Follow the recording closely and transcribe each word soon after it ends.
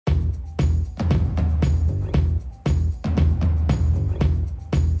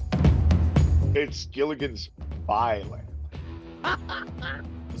It's Giligans Bi-Land.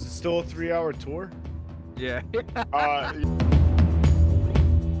 Is it still a 3-hour tour? Yeah.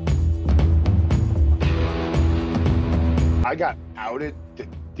 I got outed the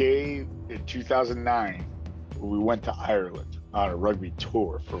day in 2009 when we went to Ireland on a rugby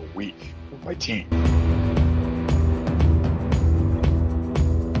tour for a week with my team.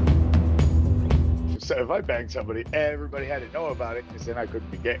 So if I banged somebody, everybody had to know about it because then I couldn't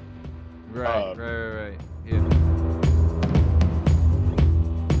be gay. Right. Yeah.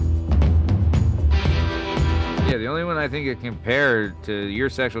 Yeah, the only one I think it compared to your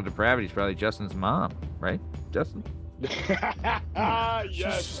sexual depravity is probably Justin's mom, right, Justin?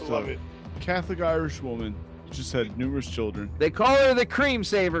 Yes, love it. Catholic Irish woman, just had numerous children. They call her the cream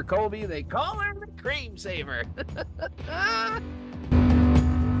saver, Colby. They call her the cream saver.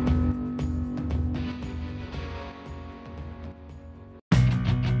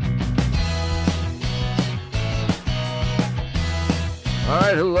 All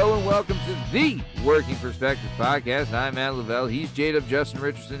right, hello and welcome to the Working Perspectives podcast. I'm Matt Lavelle. He's J-Dub Justin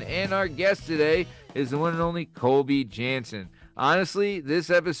Richardson, and our guest today is the one and only Colby Jansen. Honestly, this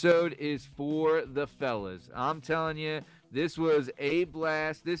episode is for the fellas. I'm telling you, this was a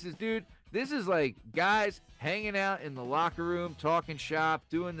blast. This is like guys hanging out in the locker room, talking shop,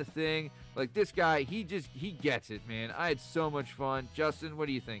 doing the thing. Like this guy, he gets it, man. I had so much fun. Justin, what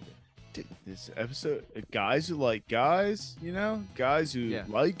are you thinking? This episode, guys who like guys, guys who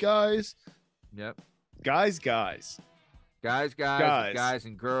like guys. Yep. Guys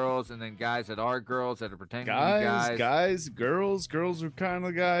and girls, and then guys that are girls that are pretending to be guys. Girls are kind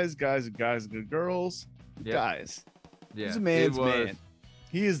of guys and girls. Yep. Guys. Yeah. He's a man's man.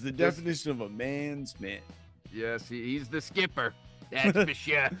 He is the definition of a man's man. Yes, he's the skipper. That's for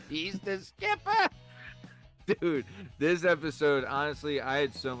sure. He's the skipper. Dude, this episode, honestly, I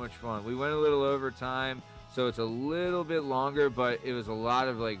had so much fun. We went a little over time, so it's a little bit longer, but it was a lot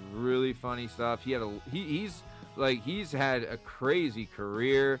of like really funny stuff. He's had a crazy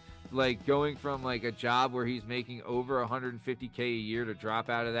career, like going from like a job where he's making over $150K a year to drop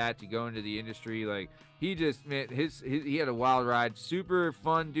out of that to go into the industry. Like he had a wild ride. Super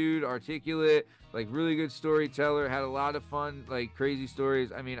fun dude, articulate, like really good storyteller, had a lot of fun, like crazy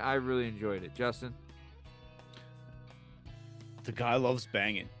stories. I mean, I really enjoyed it. Justin? The guy loves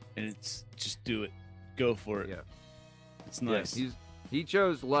banging, and it's just do it. Go for it. Yeah. It's nice. Yeah, he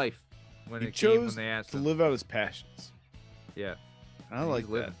chose life when they asked to him. Live out his passions. Yeah. I like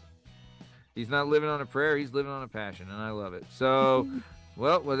that. He's not living on a prayer, he's living on a passion, and I love it. So,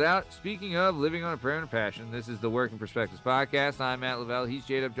 well, speaking of living on a prayer and a passion, this is the Working Perspectives podcast. I'm Matt Lavelle. He's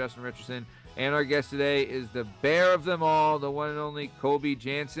J-Dub Justin Richardson. And our guest today is the bear of them all, the one and only Colby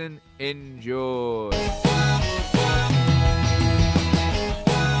Jansen. Enjoy.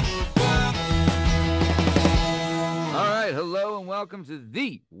 Hello and welcome to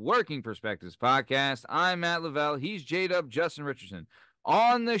the Working Perspectives podcast. I'm Matt Lavelle. He's J-Dub Justin Richardson.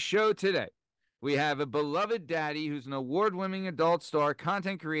 On the show today, we have a beloved daddy who's an award-winning adult star,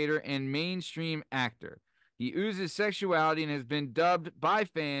 content creator, and mainstream actor. He oozes sexuality and has been dubbed by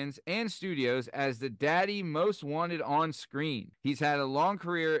fans and studios as the daddy most wanted on screen. He's had a long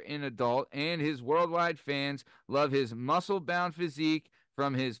career in adult, and his worldwide fans love his muscle-bound physique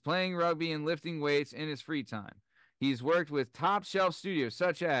from his playing rugby and lifting weights in his free time. He's worked with top-shelf studios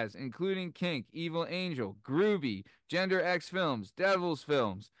such as, including Kink, Evil Angel, Grooby, Gender X Films, Devils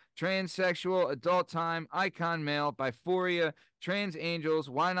Films, TransSexual, Adult Time, IconMale, BiPhoria, TransAngels,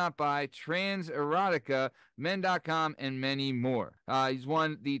 WhyNotBi, TransErotica, Men.com, and many more. He's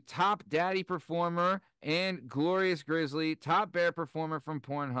won the Top Daddy Performer and Glorious Grizzly, Top Bear Performer from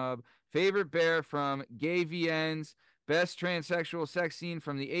Pornhub, Favorite Bear from Gay VNs, Best Transsexual Sex Scene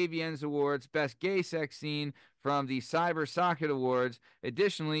from the AVNs Awards, Best Gay Sex Scene from the Cyber Socket Awards.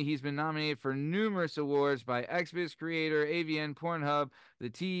 Additionally, he's been nominated for numerous awards by XBiz Creator, AVN, Pornhub, the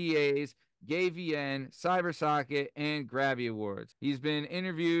TEAs, Gay VN, Cyber Socket, and Grabby Awards. He's been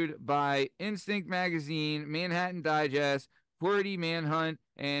interviewed by Instinct Magazine, Manhattan Digest, QWERTY Manhunt,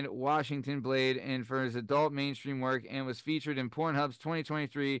 and Washington Blade, and for his adult mainstream work, and was featured in Pornhub's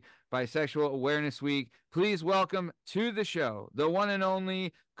 2023 Bisexual Awareness Week. Please welcome to the show the one and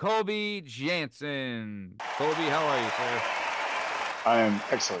only Colby Jansen. Colby, how are you, sir? I am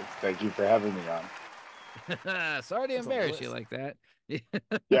excellent. Thank you for having me on. Sorry to embarrass you like that.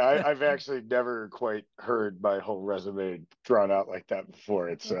 Yeah, I've actually never quite heard my whole resume drawn out like that before.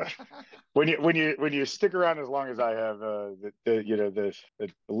 It's when you stick around as long as I have, the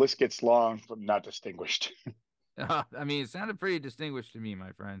list gets long but not distinguished. I mean, it sounded pretty distinguished to me,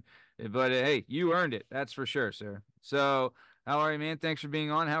 my friend. But hey, you earned it. That's for sure, sir. So How are you, man? Thanks for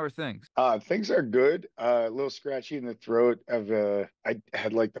being on. How are things? Things are good. A little scratchy in the throat. I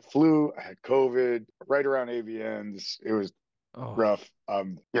had like the flu. I had COVID right around AVNs. It was rough.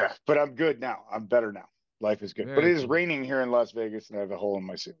 Yeah, but I'm good now. I'm better now. Life is good. But Very it is cool. raining here in Las Vegas, and I have a hole in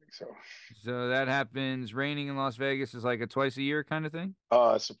my ceiling. So that happens. Raining in Las Vegas is like a twice a year kind of thing.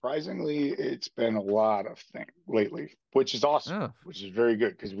 Surprisingly, it's been a lot of things lately, which is awesome, Oh, which is very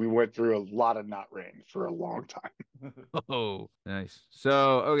good because we went through a lot of not rain for a long time. oh, nice.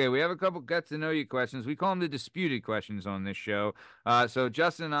 So, okay, we have a couple get to know you questions. We call them the disputed questions on this show. So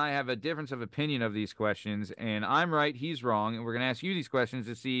Justin and I have a difference of opinion of these questions, and I'm right, he's wrong, and we're gonna ask you these questions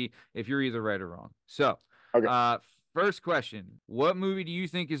to see if you're either right or wrong. So, Okay. first question: what movie do you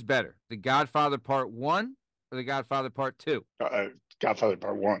think is better, The Godfather Part 1 or The Godfather Part 2? Godfather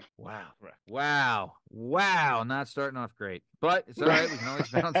Part 1. Wow. Wow. Wow. Not starting off great, but it's all right. We can always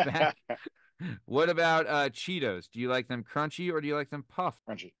bounce back. What about Cheetos? Do you like them crunchy or do you like them puffed?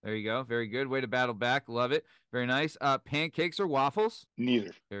 Crunchy. There you go. Very good. Way to battle back. Love it. Very nice. Pancakes or waffles?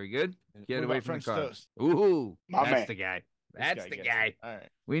 Neither. Very good. Get away from the carbs. Toast? Ooh, My that's man. the guy. That's the guy. All right.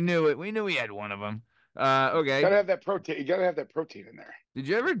 We knew it. We knew we had one of them. Okay. Gotta have that protein. You gotta have that protein in there. Did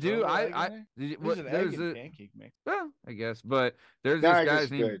you ever do? There's an egg in pancake mix. Well, I guess, but there's this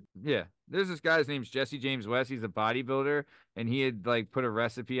guy's name. Good. Yeah, there's this guy's name's Jesse James West. He's a bodybuilder, and he had like put a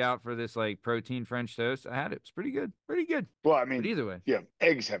recipe out for this like protein French toast. I had it. It's pretty good. Pretty good. Well, I mean, but either way, yeah,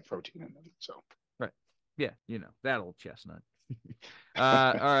 eggs have protein in them, so right. Yeah, you know that old chestnut.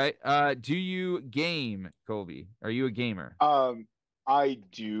 All right. Do you game, Colby? Are you a gamer? I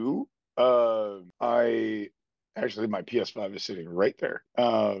do. I actually my PS5 is sitting right there.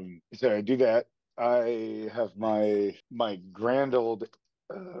 So I do that. I have my grand old.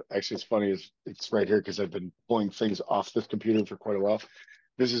 Actually, it's funny. It's right here because I've been pulling things off this computer for quite a while.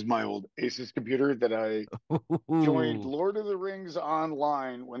 This is my old Asus computer that I joined Lord of the Rings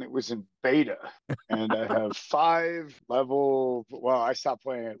online when it was in beta. And I have 5 level, well, I stopped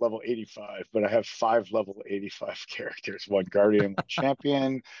playing at level 85, but I have 5 level 85 characters, 1 Guardian, 1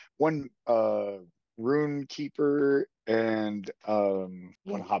 Champion, 1 Rune Keeper, and 1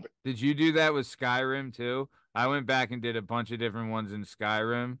 Hobbit. Did you do that with Skyrim too? I went back and did a bunch of different ones in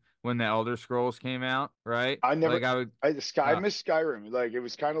Skyrim when the Elder Scrolls came out, right? I never, like I missed Skyrim. Like it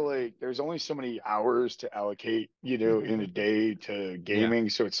was kind of like there's only so many hours to allocate, in a day to gaming.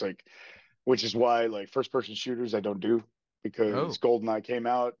 So it's like, which is why like first person shooters I don't do because GoldenEye came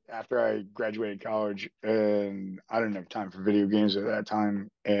out after I graduated college and I didn't have time for video games at that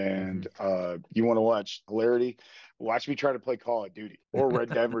time. And you want to watch hilarity? Watch me try to play Call of Duty or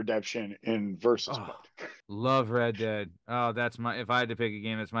Red Dead Redemption in versus mode. Love Red Dead. Oh, that's my, if I had to pick a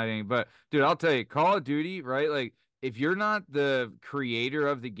game, that's my thing. But dude, I'll tell you, Call of Duty, right? Like if you're not the creator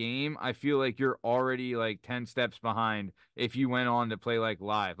of the game, I feel like you're already like 10 steps behind if you went on to play like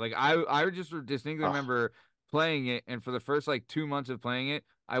live. Like I just distinctly remember playing it, and for the first like 2 months of playing it,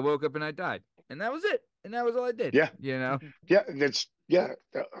 I woke up and I died. And that was it. And that was all I did. Yeah. Yeah,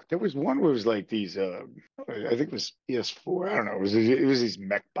 there was one where it was like these I think it was PS4. I don't know. It was these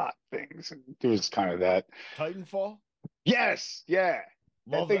mech bot things. It was kind of that. Titanfall? Yes, yeah.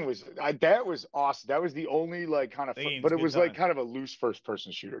 Love that was awesome. That was the only like kind of fun, but it was like kind of a loose first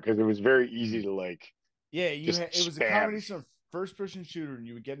person shooter because it was very easy to like it was a combination of first person shooter, and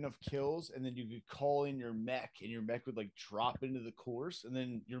you would get enough kills, and then you could call in your mech, and your mech would like drop into the course, and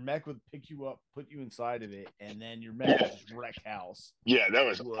then your mech would pick you up, put you inside of it, and then your mech would just wreck house. Yeah, that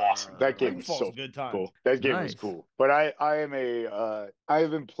was awesome. That game was so good time. Cool. That game was cool. But I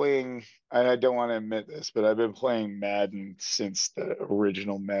have been playing, and I don't want to admit this, but I've been playing Madden since the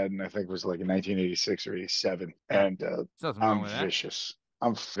original Madden. I think it was like in 1986 or 87, and I'm vicious.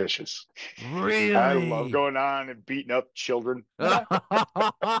 I'm vicious. Really? I love going on and beating up children. I'm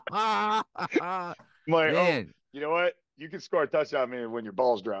like, man. You know what? You can score a touchdown on me when your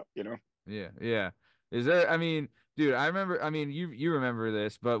balls drop, Yeah. Is there, I mean, dude, you remember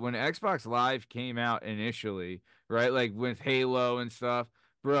this, but when Xbox Live came out initially, right? Like with Halo and stuff,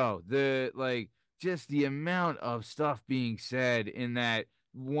 bro, just the amount of stuff being said in that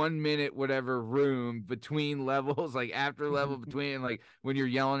 1 minute whatever room between levels, like after level between, like when you're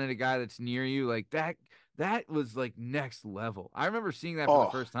yelling at a guy that's near you, like that was like next level. I remember seeing that for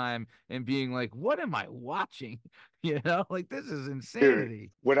the first time and being like, what am I watching? Like this is insanity.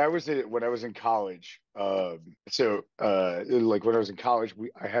 Dude, when I was in college, like when I was in college,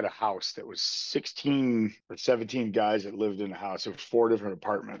 I had a house that was 16 or 17 guys that lived in the house. It was 4 different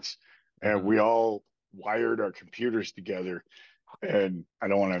apartments, and we all wired our computers together. And I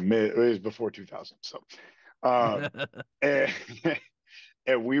don't want to admit it was before 2000. So, and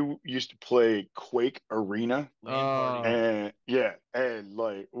and we used to play Quake Arena. LAN party. And and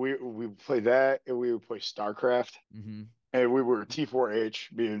like we would play that, and we would play StarCraft. Mm-hmm. And we were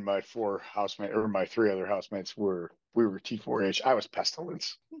T4H, me and my my three other housemates we were T4H. I was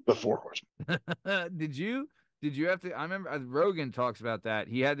Pestilence, the Four Horsemen. Did you have to? I remember Rogan talks about that.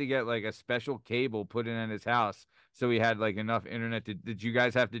 He had to get like a special cable put in at his house so he had like enough internet. Did you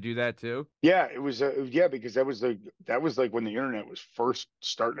guys have to do that too? Yeah, it was because that was like when the internet was first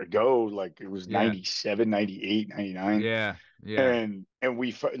starting to go. Like it was 97, 98, 99. Yeah. And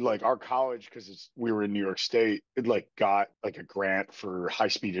we like our college, because we were in New York State, it like got like a grant for high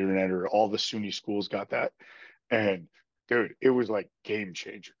speed internet, or all the SUNY schools got that. And dude, it was like game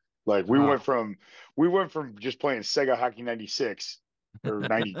changer. Like we went from just playing Sega Hockey 96 or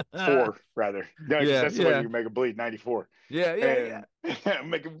 94 rather. No, that's the way you make a bleed, 94. Yeah.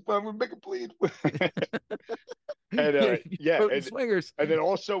 make a bleed. And swingers. And then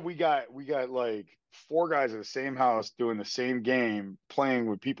also we got like four guys at the same house doing the same game, playing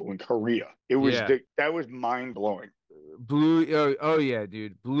with people in Korea. It was that was mind blowing. Oh yeah,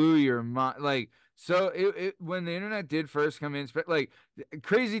 dude, blew your mind. Like, so it when the internet did first come in, like the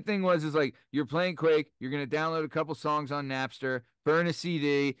crazy thing was like you're playing Quake, you're gonna download a couple songs on Napster, burn a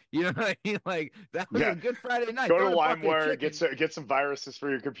CD, you know what I mean? Like that was a good Friday night. Go to LimeWire, get some viruses for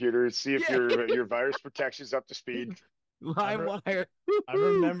your computer, see if your virus protection's up to speed. LimeWire. I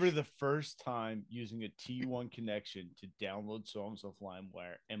remember the first time using a T1 connection to download songs off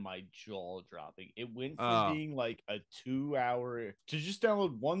LimeWire and my jaw dropping. It went from being like a 2 hour to just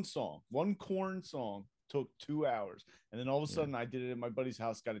download one song, one Korn song took 2 hours. And then all of a sudden I did it at my buddy's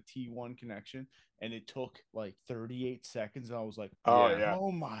house, got a T1 connection, and it took like 38 seconds. And I was like,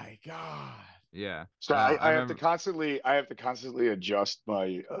 oh my God. Yeah. So I have to constantly adjust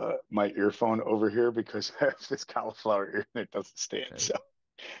my my earphone over here because I have this cauliflower ear and it doesn't stand. So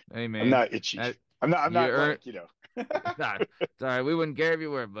hey man, I'm not itchy. I'm not like, you know. It's all right. We wouldn't care if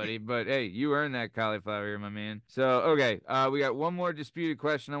you were, buddy. But hey, you earned that cauliflower ear, my man. So okay, we got one more disputed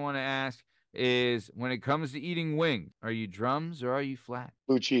question I want to ask. Is when it comes to eating wings, are you drums or are you flat?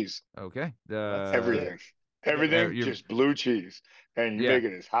 Blue cheese. Okay. Everything just blue cheese. And you make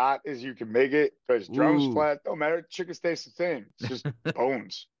it as hot as you can make it, because drums flat, don't matter. Chicken stays the same. It's just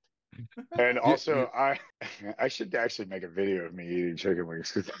bones. And also, I should actually make a video of me eating chicken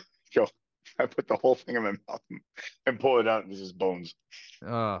wings. I put the whole thing in my mouth and pull it out, and it's just bones.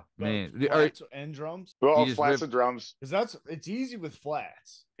 Oh man, flats and drums. Well, flats and drums. Because it's easy with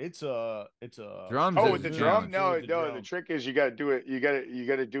flats. It's a drums. Oh, with the drum? No. The trick is you got to do it. You got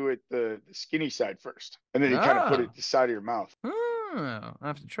to do it the skinny side first, and then you kind of put it the side of your mouth. I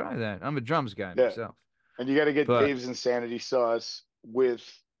have to try that. I'm a drums guy myself. And you got to get Dave's Insanity sauce with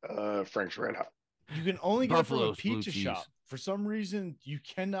Frank's Red Hot. You can only get it from a pizza shop. For some reason, you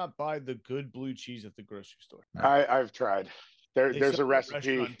cannot buy the good blue cheese at the grocery store. I've tried. There's a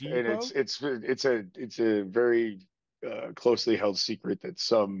recipe, and it's a very closely held secret that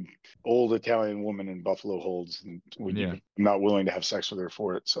some old Italian woman in Buffalo holds, and I'm not willing to have sex with her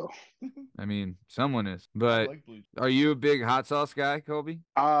for it. So, I mean, someone is. But are you a big hot sauce guy, Colby?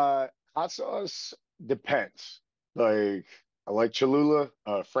 Hot sauce depends. Like I like Cholula,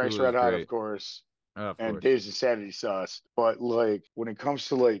 Frank's Red Hot, of course. And Dave's Insanity sauce. But like when it comes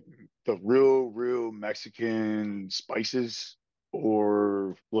to like the real Mexican spices,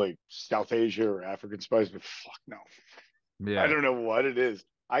 or like South Asia or African spices, but fuck no. Yeah. I don't know what it is.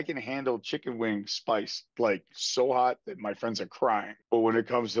 I can handle chicken wing spice like so hot that my friends are crying. But when it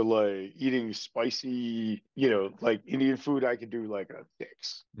comes to like eating spicy, like Indian food, I can do like a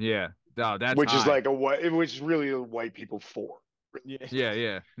 6. Yeah. No, that's which is like which is really a white people for.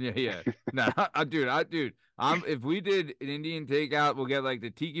 Yeah. Nah, dude. If we did an Indian takeout, we'll get like the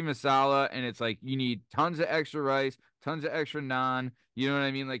tiki masala, and it's like you need tons of extra rice, tons of extra naan. You know what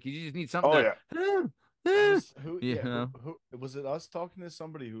I mean? Like you just need something. Who was it? Us talking to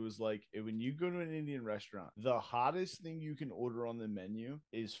somebody who was like, when you go to an Indian restaurant, the hottest thing you can order on the menu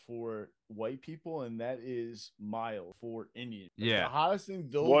is for white people, and that is mild for Indian. Yeah, the hottest thing,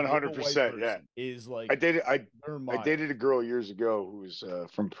 100%. Is like I dated a girl years ago who was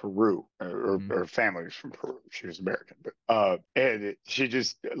from Peru, or her family was from Peru. She was American, but she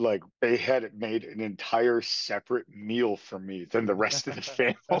just like they had it made an entire separate meal for me than the rest of the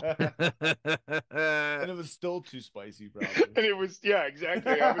family. And it was still too spicy, probably. And it was,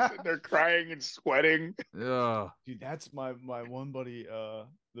 exactly. I was sitting there crying and sweating. Dude, that's my one buddy,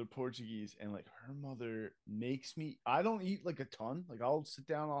 the Portuguese, and like her mother makes me. I don't eat like a ton. Like I'll sit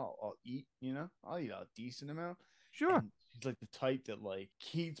down, I'll eat. I'll eat a decent amount. Sure. And she's like the type that like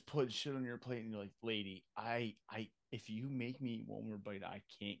keeps putting shit on your plate, and you're like, lady, I if you make me one more bite, I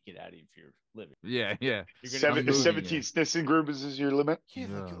can't get out of your living. Yeah, yeah. You're gonna 17 Stinson Groobies is your limit? Yeah,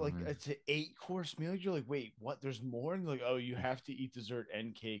 Oh, like man. it's an 8-course meal. You're like, wait, what? There's more? And like, oh, you have to eat dessert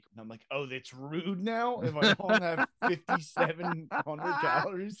and cake. And I'm like, oh, that's rude now. If I don't have 5,700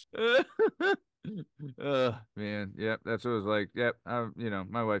 calories. Man, yep, that's what it was like. Yep,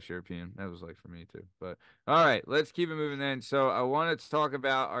 my wife's European. That was like for me too. But all right, let's keep it moving then. So I wanted to talk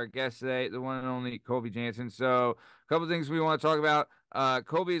about our guest today, the one and only Colby Jansen. So a couple things we want to talk about.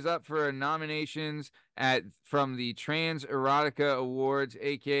 Colby is up for nominations from the TransErotica Awards,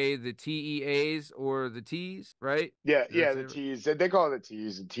 aka the TEAs or the T's, right? Yeah, the T's. They call it the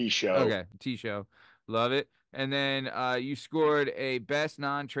T's, the T show. Okay, T show. Love it. And then you scored a Best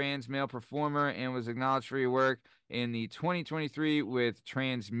Non-Trans Male Performer and was acknowledged for your work in the 2023 with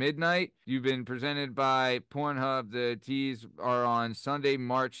Trans Midnight. You've been presented by Pornhub. The T's are on Sunday,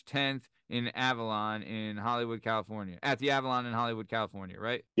 March 10th in Avalon in Hollywood, California. At the Avalon in Hollywood, California,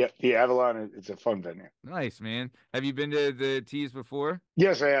 right? Yep, the Avalon. It's a fun venue. Nice, man. Have you been to the T's before?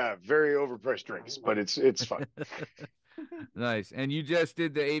 Yes, I have. Very overpriced drinks, but it's fun. Nice. And you just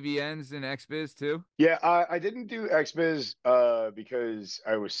did the AVNs and XBiz too? Yeah, I didn't do XBiz because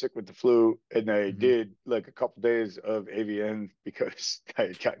I was sick with the flu, and I did like a couple days of AVN because I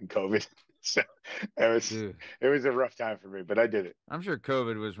had gotten COVID. So it was a rough time for me, but I did it. I'm sure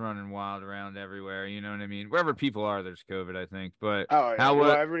COVID was running wild around everywhere. You know what I mean? Wherever people are, there's COVID, I think. But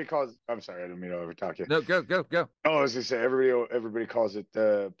everybody calls. I'm sorry, I don't mean to overtalk you. No, go. Oh, I was gonna say everybody calls it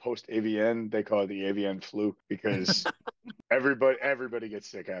post AVN. They call it the AVN flu because everybody gets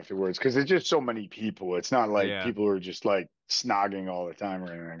sick afterwards because it's just so many people. It's not like people are just like snogging all the time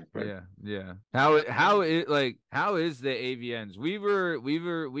or anything. But... Yeah. How is the AVNs?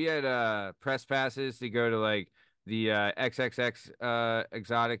 We had press passes to go to like the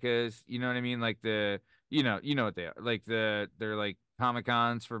XXXOTICAs. You know what I mean? Like you know what they are. Like they're like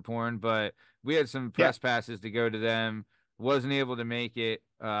Comic-Cons for porn, but we had some press passes to go to them. Wasn't able to make it.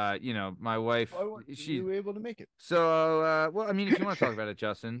 My wife, she was able to make it. So, well, I mean, if you want to talk about it,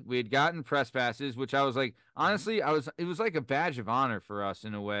 Justin, we had gotten press passes, which I was like, honestly, it was like a badge of honor for us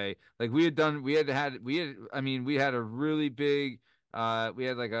in a way. Like we had a really big, we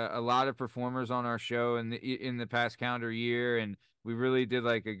had like a lot of performers on our show in the past calendar year, and we really did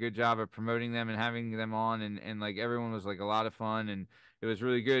like a good job of promoting them and having them on, and like everyone was like a lot of fun, and it was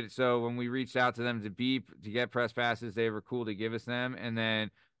really good. So when we reached out to them to get press passes, they were cool to give us them. And then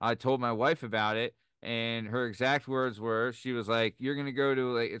I told my wife about it, and her exact words were, she was like, "You're gonna go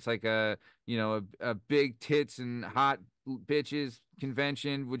to like it's like a big tits and hot bitches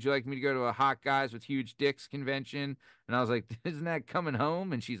convention. Would you like me to go to a hot guys with huge dicks convention?" And I was like, "Isn't that coming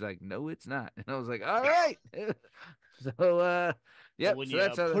home?" And she's like, "No, it's not." And I was like, "All right." So yeah, when so you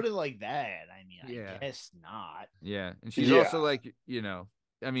that's put it like that, I mean, I guess not. Yeah, and she's also like,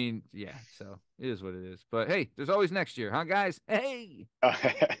 I mean, yeah. So it is what it is. But hey, there's always next year, huh, guys? Hey.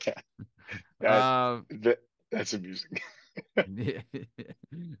 That's amusing. And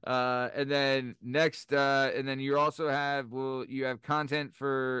then next, and then you also have content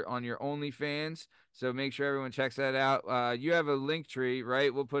on your OnlyFans. So make sure everyone checks that out. You have a link tree,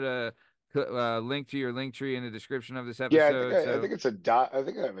 right? We'll put a link to your link tree in the description of this episode. Yeah, I think it's a dot. I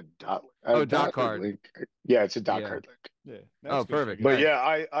think I have a dot. Dot card link. Yeah, it's a dot card link. Yeah. Perfect. But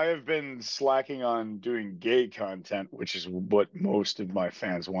yeah, I have been slacking on doing gay content, which is what most of my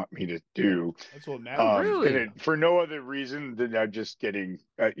fans want me to do. That's what matters. Really? For no other reason than I'm just getting,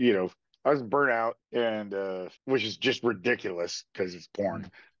 I was burnt out, and which is just ridiculous because it's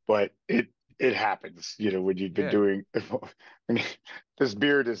porn, but it happens, when you've been doing. I mean, this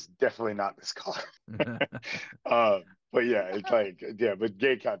beard is definitely not this color. But yeah, it's like but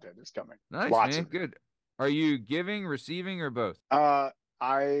gay content is coming. Nice, Lots man. of Good. Are you giving, receiving, or both? I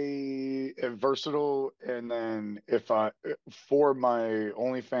am versatile, and then for my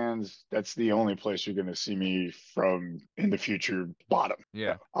OnlyFans, that's the only place you're going to see me from in the future. Bottom.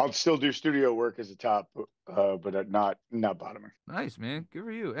 Yeah, I'll still do studio work as a top, but not bottoming. Nice, man. Good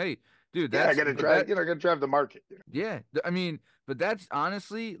for you. Hey, dude, I got to drive. I got to drive the market. Yeah, I mean, but that's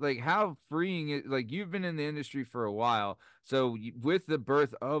honestly like how freeing it. Like you've been in the industry for a while, so with the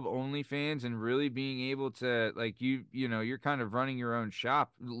birth of OnlyFans and really being able to like you're kind of running your own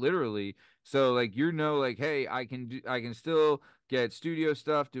shop literally. So like like, hey, I can still get studio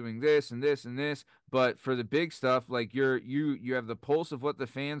stuff doing this and this and this, but for the big stuff, like you have the pulse of what the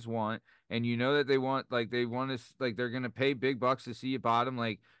fans want, and that they want to like they're gonna pay big bucks to see you bottom.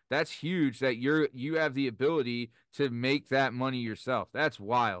 Like that's huge that you have the ability to make that money yourself. That's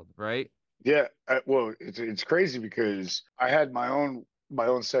wild, right? Yeah, well, it's crazy because I had my own my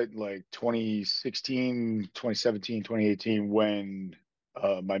own site in like 2016, 2017, 2018 when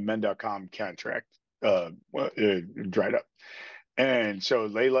my men.com contract dried up. And so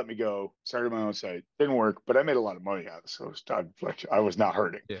they let me go, started my own site. Didn't work, but I made a lot of money out of it. So I was not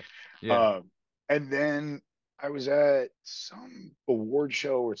hurting. Yeah. Yeah. And then I was at some award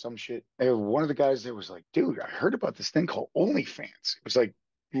show or some shit. And one of the guys there was like, dude, I heard about this thing called OnlyFans. It was like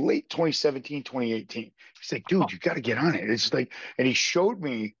late 2017, 2018. He's like, dude, you got to get on it. It's like, and he showed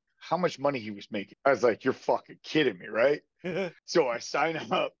me how much money he was making. I was like, you're fucking kidding me, right? So I sign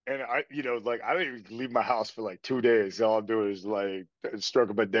up and I don't even leave my house for like 2 days. All I'll do is like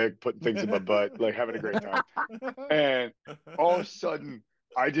stroking my dick, putting things in my butt, like having a great time. And all of a sudden,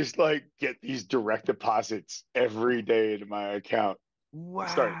 I just like get these direct deposits every day into my account. Wow.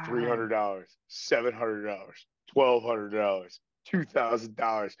 Start at $300, $700, $1,200,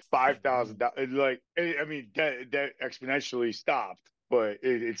 $2,000, $5,000. Like, I mean, that exponentially stopped, but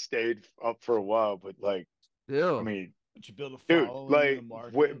it stayed up for a while. But like, still, I mean, but you build a dude, following in like the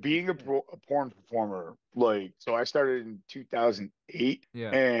market. being a porn performer, like, so I started in 2008, yeah,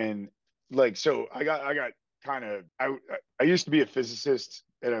 and like, so I got kind of, I used to be a physicist,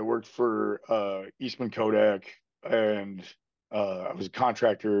 and I worked for Eastman Kodak, and I was a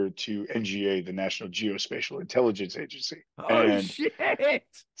contractor to NGA, the National Geospatial Intelligence Agency. Oh And shit!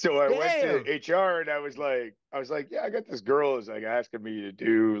 so I went Damn. to HR and I was like, yeah, I got this girl is like asking me to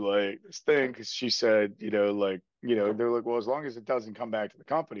do like this thing because she said, they're like, well, as long as it doesn't come back to the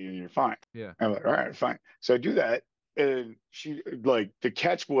company, you're fine. Yeah. I'm like, all right, fine. So I do that. And she like the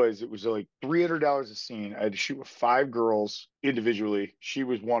catch was it was like $300 a scene. I had to shoot with 5 girls individually. She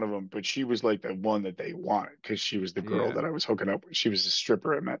was one of them, but she was like the one that they wanted because she was the girl that I was hooking up with. She was a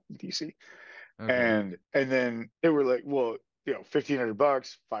stripper I met in DC. Okay. And then they were like, well,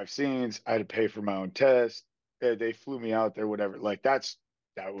 $1,500, 5 scenes. I had to pay for my own test. They flew me out there, whatever. Like I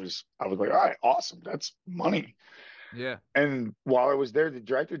was like, all right, awesome. That's money. Yeah. And while I was there, the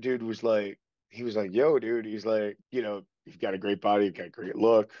director dude was like, he was like, yo, dude, he's like, you've got a great body, you've got a great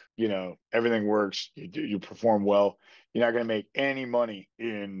look, everything works, you perform well. You're not gonna make any money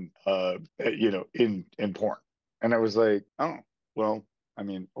in in porn. And I was like, oh, well, I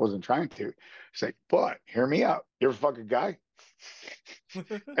mean, I wasn't trying to. He's like, but hear me out. You're a fucking guy.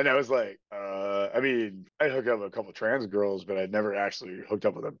 And I was like, I mean, I hooked up with a couple trans girls, but I'd never actually hooked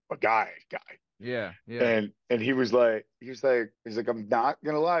up with a guy. Yeah. Yeah. And he was like, I'm not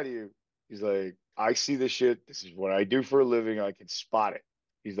gonna lie to you. He's like, I see this shit. This is what I do for a living. I can spot it.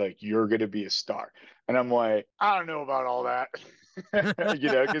 He's like, you're gonna be a star. And I'm like, I don't know about all that.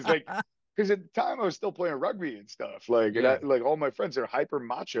 Because at the time I was still playing rugby and stuff. Like, Yeah. and like all my friends are hyper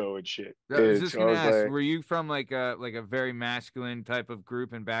macho and shit. I was just so gonna ask, like, were you from like a very masculine type of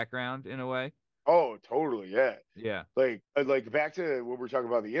group and background in a way? oh, totally, yeah. Yeah. Like back to what we're talking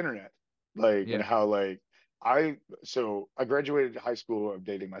about the internet, like, and how like I graduated high school. I'm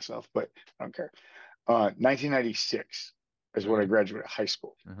dating myself, but I don't care. 1996 is when I graduated high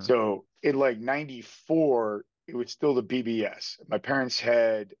school. So in like 94, it was still the BBS. My parents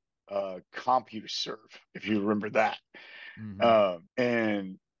had CompuServe, if you remember that.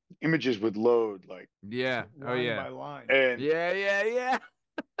 And images would load like line by line. And yeah.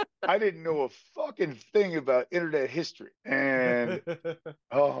 I didn't know a fucking thing about internet history. And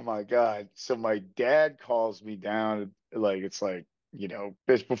oh my God. So my dad calls me down, like it's like,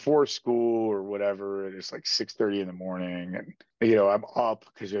 it's before school or whatever. And it's like 6:30 in the morning. And I'm up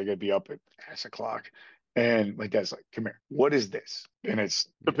because I gotta be up at 6 o'clock. And my dad's like, come here, what is this? And it's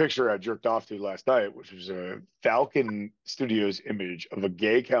the picture I jerked off to last night, which was a Falcon Studios image of a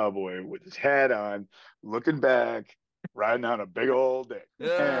gay cowboy with his hat on, looking back, riding on a big old dick.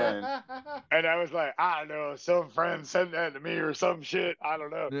 And I was like, I don't know, some friend sent that to me or some shit. I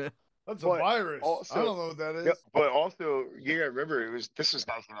don't know. That's a virus. Also, I don't know what that is. Yeah, but also, remember this was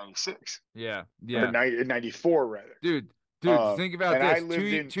 1996. Yeah. Or 94 rather. Dude, think about this. I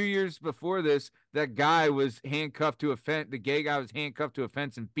lived 2 years before this, that guy was handcuffed to a fence. The gay guy was handcuffed to a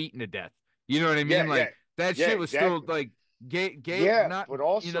fence and beaten to death. You know what I mean? That shit was still like gay. Yeah, not, but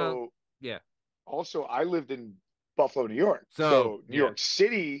also, yeah. Also, I lived in Buffalo, New York. So New York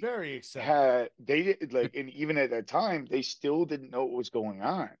City very accepting. They did like, and even at that time, they still didn't know what was going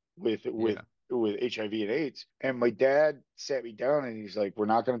on with HIV and AIDS. And my dad sat me down and he's like, we're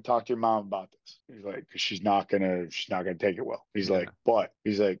not going to talk to your mom about this. He's like, because she's not gonna take it well. He's like, but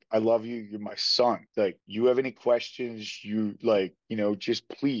he's like, I love you. You're my son. Like, you have any questions, you like, just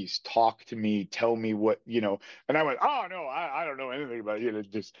please talk to me. Tell me what, And I went, oh no, I don't know anything about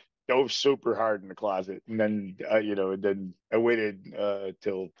it. Just dove super hard in the closet, and then and then I waited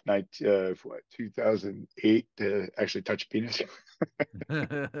till 2008 to actually touch penis.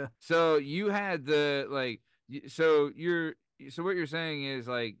 So you had so what you're saying is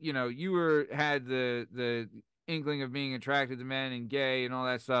like, you had the inkling of being attracted to men and gay and all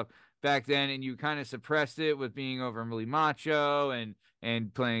that stuff back then, and you kind of suppressed it with being overly macho and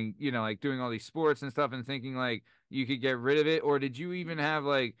playing, like doing all these sports and stuff and thinking like you could get rid of it? Or did you even have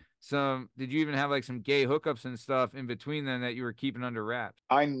like some gay hookups and stuff in between then that you were keeping under wraps?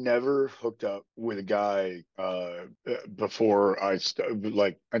 I never hooked up with a guy before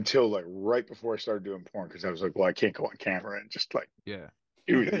until like right before I started doing porn, because I was like, well, I can't go on camera and just like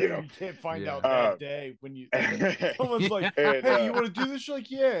you can't find out that day when someone's like, hey, you want to do this? You're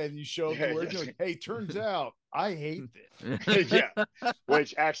like, yeah, and you show up to work, you're like, hey, turns out I hate this. Yeah,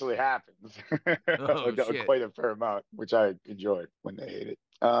 which actually happens quite a fair amount, which I enjoy when they hate it.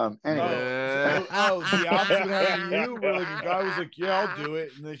 Anyway. The opposite happened to you, where like a guy was like, yeah, I'll do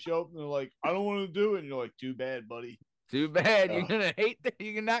it, and they show up and they're like, I don't want to do it, and you're like, too bad, buddy. Too bad. You're gonna hate that.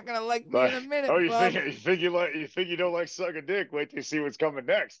 You're not gonna like me in a minute. Oh, you think you don't like suck a dick? Wait till you see what's coming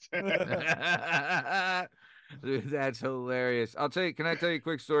next. Dude, that's hilarious. Can I tell you a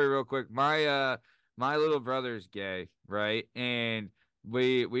quick story real quick? My little brother's gay, right? And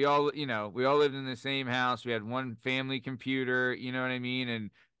we all lived in the same house. We had one family computer, you know what I mean? And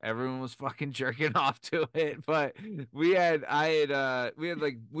everyone was fucking jerking off to it. But we had a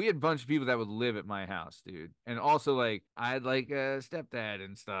bunch of people that would live at my house, dude. And also like I had like a stepdad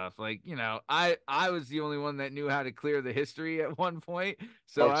and stuff. Like, I was the only one that knew how to clear the history at one point.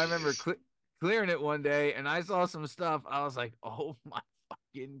 So I remember clearing it one day, and I saw some stuff. I was like, oh my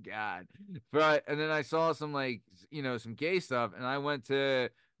fucking God. And then I saw some like, some gay stuff, and I went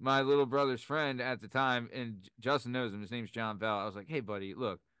to my little brother's friend at the time, and Justin knows him. His name's John Bell. I was like, hey buddy,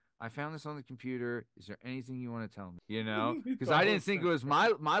 look, I found this on the computer. Is there anything you want to tell me? Because I didn't think it was my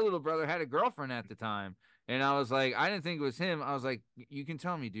little brother had a girlfriend at the time. And I was like, I didn't think it was him. I was like, you can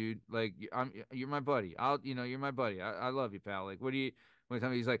tell me, dude. Like, you're my buddy. You're my buddy. I love you, pal. Like, what do you want to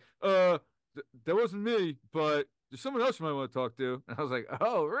tell me? He's like, that wasn't me, but there's someone else you might want to talk to. And I was like,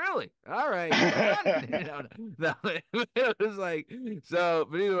 oh, really? All right. It was like, so,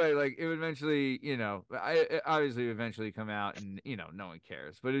 but either way, like, it would eventually, it obviously would eventually come out, and, no one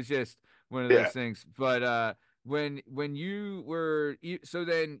cares. But it's just one of those things. But when you were, so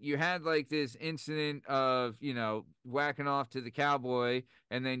then you had like this incident of, whacking off to the cowboy,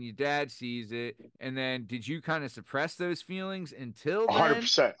 and then your dad sees it, and then did you kind of suppress those feelings until then?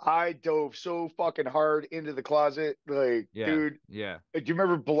 100%. I dove so fucking hard into the closet, like, dude. Yeah. Do you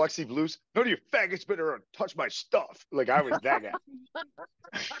remember Biloxi Blues? None of you faggots better touch my stuff. Like, I was that guy.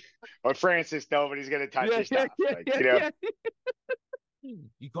 Or Francis, nobody's gonna touch your stuff.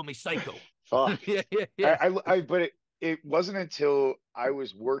 You call me psycho. Fuck. But it wasn't until I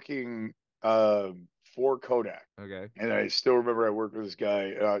was working for Kodak. Okay. And I still remember I worked with this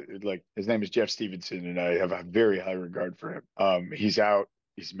guy, like his name is Jeff Stevenson, and I have a very high regard for him. He's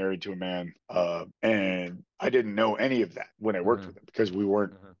married to a man, and I didn't know any of that when I worked with him, because we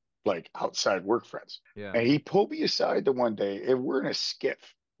weren't like outside work friends. Yeah. And he pulled me aside the one day, and we're in a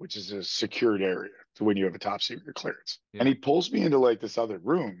skiff, which is a secured area to when you have a top secret clearance. Yeah. And he pulls me into like this other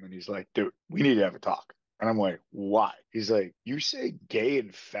room, and he's like, dude, we need to have a talk. And I'm like, why? He's like, you say gay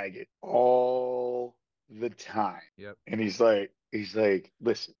and faggot all the time. Yep. And he's like,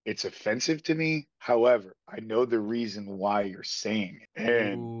 listen, it's offensive to me. However, I know the reason why you're saying it.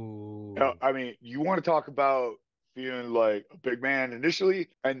 And I mean, you want to talk about feeling like a big man initially,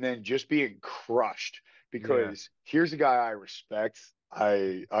 and then just being crushed, because here's a guy I respect.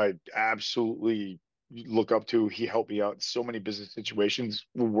 I absolutely look up to. He helped me out in so many business situations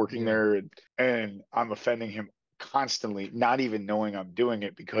working there, and I'm offending him constantly, not even knowing I'm doing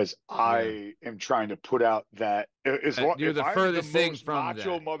it, because I am trying to put out that you're the furthest thing from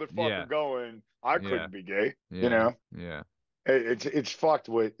macho that motherfucker going, I couldn't be gay. Yeah. It's fucked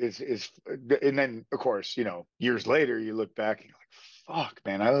with it's and then of course, years later you look back and you're like, fuck,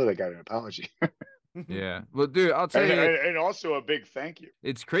 man, I owe that guy an apology. Yeah. Well, dude, I'll tell you. And also a big thank you.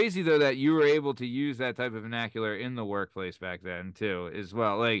 It's crazy, though, that you were able to use that type of vernacular in the workplace back then, too, as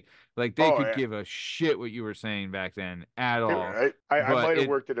well. Like they could give a shit what you were saying back then at all. I might have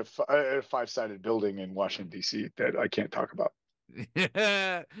worked at a 5-sided building in Washington, D.C. that I can't talk about.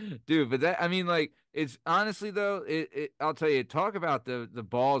 Yeah, dude, but that, I mean, like, it's honestly, though, I'll tell you, talk about the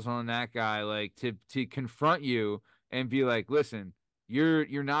balls on that guy, like, to confront you and be like, listen,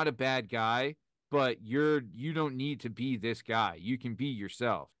 you're not a bad guy. but you don't need to be this guy. You can be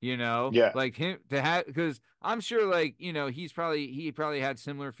yourself, Yeah. like him to have, because I'm sure like, he probably had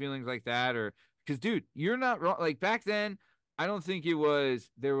similar feelings like that, or because dude, you're not wrong. Like back then, I don't think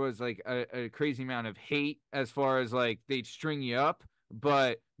there was like a crazy amount of hate as far as like they'd string you up,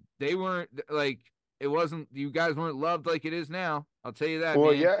 but they weren't like, it wasn't, you guys weren't loved like it is now. I'll tell you that,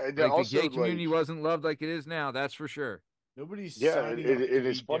 Well, man. yeah, and Like the also gay community like, wasn't loved like it is now. That's for sure. Nobody's yeah, signing up to it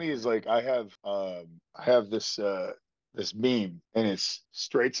is be funny is different. like I have this meme, and it's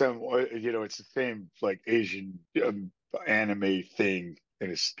straight some, it's the same like Asian anime thing, and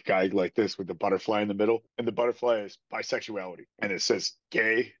it's a guy like this with the butterfly in the middle, and the butterfly is bisexuality, and it says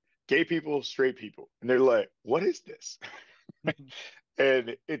gay people, straight people, and they're like, what is this?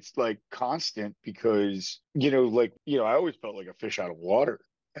 And it's like constant because, I always felt like a fish out of water.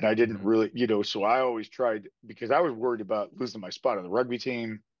 And I didn't Mhm. really, so I always tried, because I was worried about losing my spot on the rugby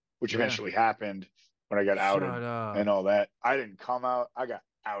team, which Yeah. eventually happened when I got outed Shut up. and all that. I didn't come out, I got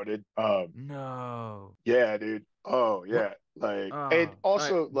outed. No. Yeah, dude. Oh, What? yeah. Like, and Oh,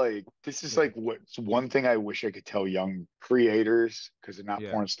 also, like, this is Yeah. like what's one thing I wish I could tell young creators, because they're not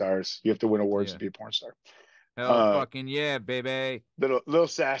yeah. porn stars. You have to win awards Yeah. to be a porn star. Hell Uh, fucking yeah, baby. little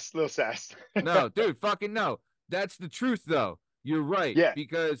sass, little sass. No, dude, fucking no. That's the truth, though. You're right, Yeah.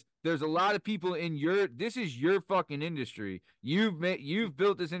 because there's a lot of people in this is your fucking industry. You've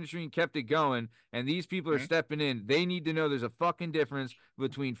built this industry and kept it going, and these people are Mhm. stepping in. They need to know there's a fucking difference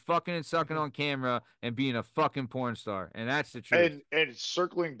between fucking and sucking on camera and being a fucking porn star, and that's the truth. And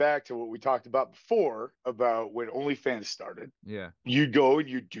circling back to what we talked about before about when OnlyFans started, Yeah, you go and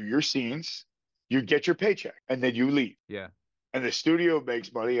you do your scenes, you get your paycheck, and then you leave. yeah, And the studio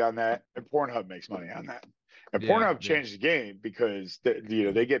makes money on that, and Pornhub makes money on that. And yeah, Pornhub yeah, changed the game because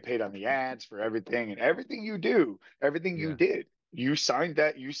they get paid on the ads for everything, and everything you do, everything you yeah, did. You signed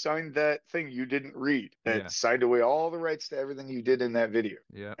that thing you didn't read that yeah, signed away all the rights to everything you did in that video.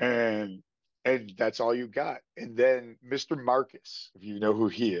 yeah. And that's all you got. And then Mr. Marcus, if you know who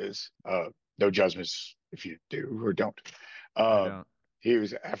he is, no judgments if you do or don't. I Um, don't. he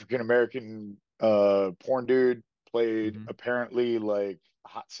was African American porn dude, played Hmm. apparently like a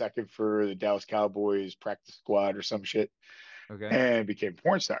hot second for the Dallas Cowboys practice squad or some shit, Okay. and became a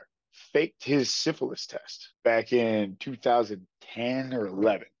porn star. Faked his syphilis test back in 2010 or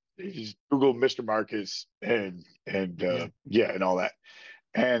 11. You just Google Mr. Marcus and Yeah. yeah, and all that.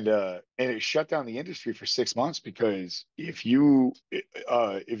 And it shut down the industry for 6 months because if you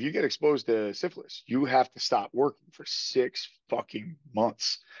get exposed to syphilis, you have to stop working for 6 fucking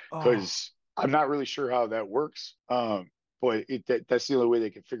months. Oh, Because I'm not really sure how that works. But that's the only way they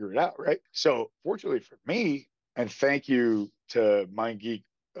can figure it out, right? So fortunately for me, and thank you to MindGeek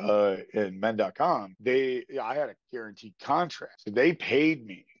and men.com, I had a guaranteed contract. So they paid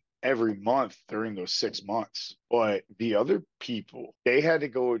me every month during those 6 months. But the other people, they had to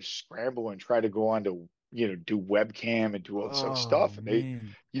go and scramble and try to go on to, do webcam and do all this other oh stuff. And they,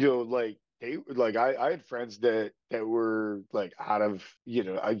 man. like they like I had friends that were like out of,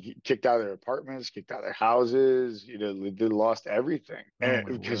 I kicked out of their apartments, kicked out of their houses, they lost everything. Oh And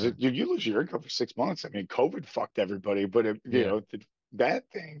my because word. you lose your income for 6 months. I mean, COVID fucked everybody, but Yeah. that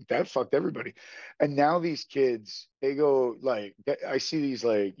thing that fucked everybody. And now these kids, they go like, I see these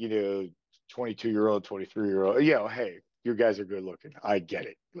like, 22-year-old, 23-year-old. Yeah, hey, you guys are good looking. I get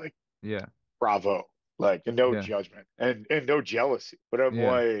it. Like, Yeah. bravo. Like, and no Yeah. judgment and no jealousy. But I'm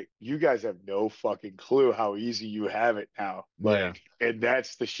Yeah. like, you guys have no fucking clue how easy you have it now. Yeah. Like, and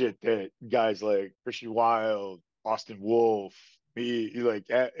that's the shit that guys like Christian Wilde, Austin Wolf, me, like,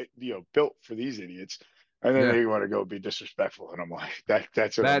 built for these idiots. And then Yeah. they want to go be disrespectful. And I'm like, that's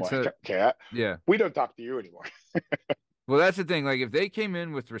what I'm That's like, a okay, yeah. we don't talk to you anymore. Well, that's the thing. Like, if they came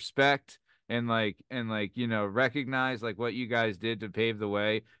in with respect and like, recognize like what you guys did to pave the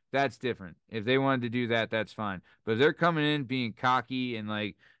way, that's different. If they wanted to do that, that's fine. But if they're coming in being cocky and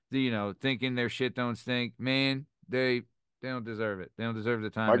like, thinking their shit don't stink, man, they don't deserve it. They don't deserve the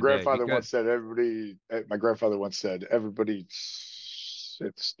time of day because My grandfather once said, everybody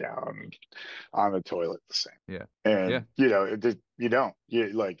sits down on the toilet the same. yeah, yeah, And, you don't,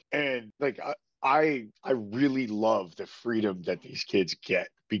 and like, I really love the freedom that these kids get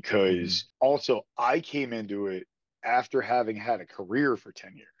hmm, because also I came into it after having had a career for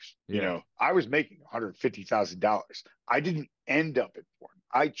 10 years. yeah, I was making $150,000. I didn't end up in porn.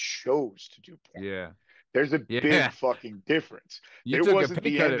 I chose to do porn. yeah, There's a big yeah. fucking difference. You It took a wasn't pay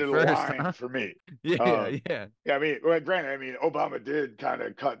the cut end at of the first, line huh? for me. Yeah, Um, yeah. yeah, I mean, well, granted, Obama did kind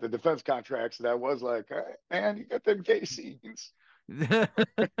of cut the defense contracts. And I was like, hey, man, you got them gay scenes. Damn.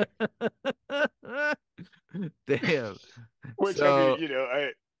 Which I mean, So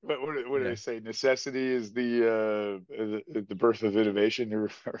what do yeah, they say necessity is the birth of innovation, or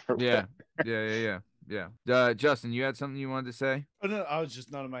Yeah. Justin, you had something you wanted to say? Oh, no, I was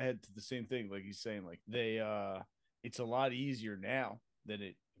just nodding my head to the same thing. Like he's saying, like it's a lot easier now than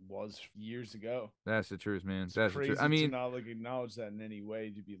it was years ago. That's the truth, man. It's That's crazy the truth. I mean, to not like acknowledge that in any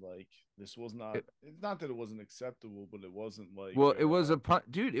way, to be like, this was not. It's not that it wasn't acceptable, but it wasn't like. well, it was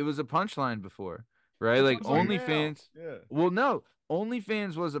dude. It was a punchline before, right? Like OnlyFans. Yeah. Well, no,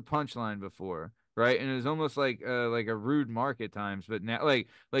 OnlyFans was a punchline before, right? And it was almost like a rude mark at times. But now, like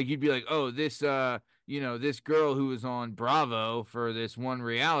you'd be like, oh, this this girl who was on Bravo for this one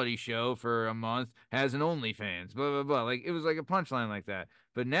reality show for a month has an OnlyFans, blah blah blah. Like it was like a punchline like that.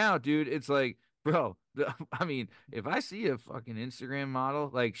 But now, dude, it's like, bro, I mean, if I see a fucking Instagram model,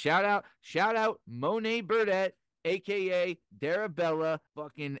 like shout out Monet Burdette, aka Darabella,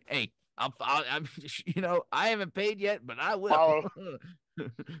 fucking hey, I'm I haven't paid yet, but I will.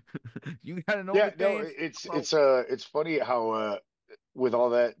 You got an OnlyFans? No, it's funny how with all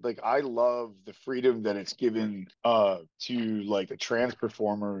that, like I love the freedom that it's given to like the trans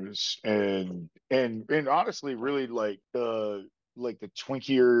performers and honestly really like the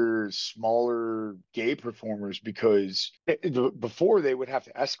twinkier, smaller gay performers, because before they would have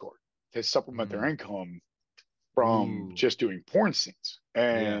to escort to supplement their income from just doing porn scenes.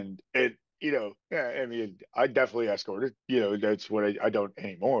 And I mean, I definitely escorted, that's what I don't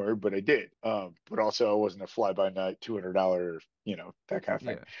anymore, but I did. But also I wasn't a fly by night $200, that kind of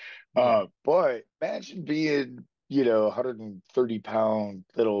thing. But imagine being 130-pound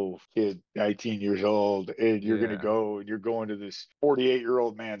little kid, 19 years old, and you're gonna go and you're going to this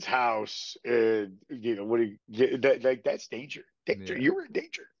 48-year-old man's house, and what do you like? That's danger. You're in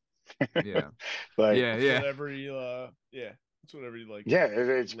danger. Like whatever you it's whatever you like. Yeah,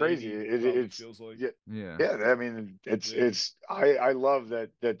 it's crazy. It feels like. I mean, it's I love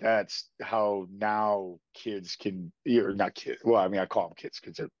that's how now kids can, or not kids. Well, I mean, I call them kids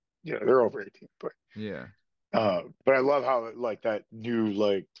because they're over 18, but but I love how like that new,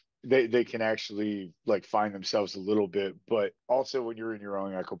 like they can actually like find themselves a little bit, but also when you're in your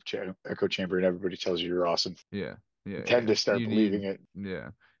own echo chamber and everybody tells you you're awesome. You tend to start believing it.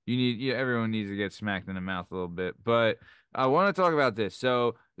 Everyone needs to get smacked in the mouth a little bit. But I want to talk about this.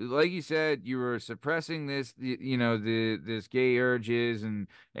 So, like you said, you were suppressing this, this gay urges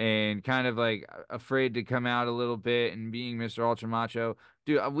and kind of like afraid to come out a little bit and being Mr. Ultra Macho.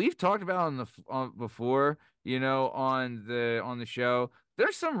 Dude, we've talked about before, on the show.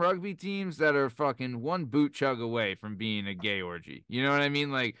 There's some rugby teams that are fucking one boot chug away from being a gay orgy. You know what I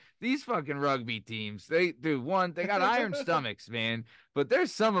mean? Like these fucking rugby teams, they got iron stomachs, man. But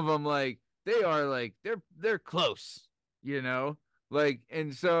there's some of them like they are like they're close, like.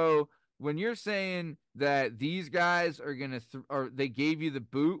 And so when you're saying that these guys are gonna or they gave you the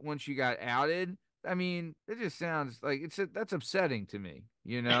boot once you got outed, I mean, it just sounds like that's upsetting to me.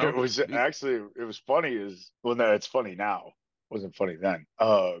 It was actually, it was funny it's funny now. It wasn't funny then.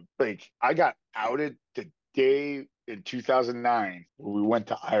 Like I got outed the day in 2009 when we went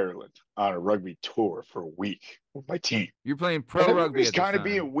to Ireland on a rugby tour for a week with my team. You're playing pro rugby at this time. Kind of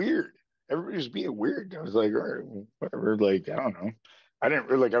being weird. Everybody was being weird. I was like, all right, whatever. Like, I don't know. I didn't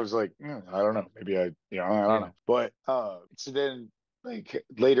really like. I was like, I don't know. Maybe I don't know. But so then, like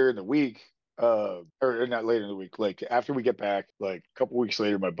later in the week, or not later in the week, like after we get back, like a couple weeks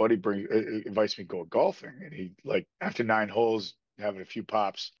later, my buddy invites me to go golfing, and he like after 9 holes, having a few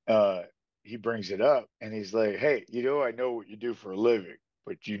pops, he brings it up, and he's like, hey, I know what you do for a living,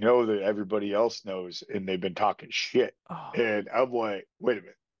 but you know that everybody else knows, and they've been talking shit. And I'm like, wait a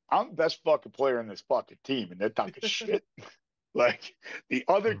minute, I'm the best fucking player in this fucking team, and they're talking shit. Like the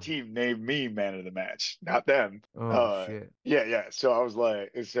other team named me man of the match, not them. Shit. Yeah. So I was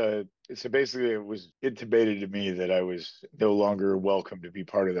like, so basically it was intimated to me that I was no longer welcome to be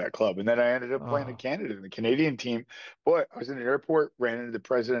part of that club. And then I ended up playing in Canada in the Canadian team. But I was in an airport, ran into the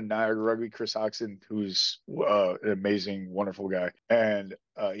president of Niagara Rugby, Chris Oxon, who's an amazing, wonderful guy. And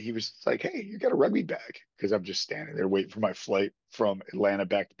he was like, hey, you got a rugby bag? Because I'm just standing there waiting for my flight from Atlanta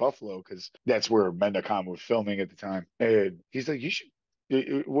back to Buffalo, because that's where Mendacom was filming at the time. And he's like, you should.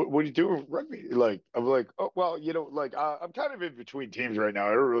 What do you do with rugby? Like, I'm like, oh, well, like I'm kind of in between teams right now. I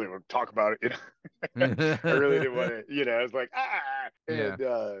don't really want to talk about it. I really didn't want to, I was like,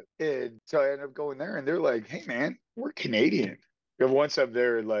 and so I ended up going there, and they're like, hey, man, we're Canadian. And once I'm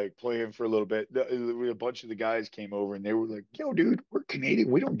there, like playing for a little bit, a bunch of the guys came over, and they were like, yo, dude, we're Canadian.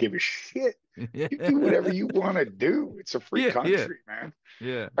 We don't give a shit. You do whatever you want to do. It's a free country, man.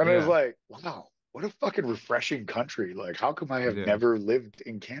 And I was like, wow. What a fucking refreshing country. Like, how come I have never lived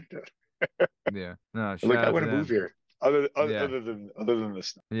in Canada? No, like, I want to move here. other than the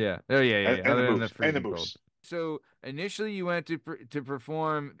snow. Yeah. Oh yeah. And Other the than the moose. freezing cold. So initially you went to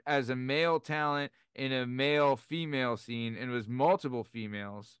perform as a male talent in a male-female scene, and it was multiple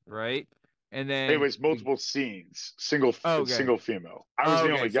females, right? And then It was multiple scenes, single female. I was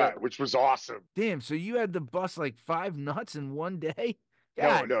the only guy, which was awesome. Damn, so you had to bust like 5 nuts in one day?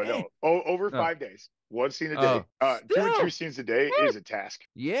 No. Over 5 days. 1 scene a day. 2 and 3 scenes a day is a task.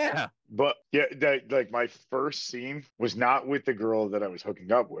 Yeah. But yeah, like my first scene was not with the girl that I was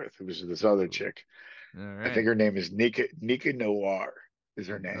hooking up with. It was this other chick. Right. I think her name is Nika Noir is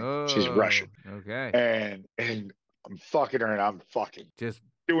her name. She's Russian. Okay. And I'm fucking her, and I'm fucking just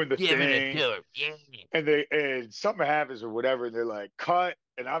doing the giving thing. It to her. Yeah. And something happens or whatever, and they're like, cut,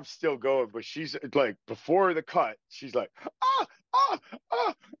 and I'm still going, but she's like, before the cut, she's like,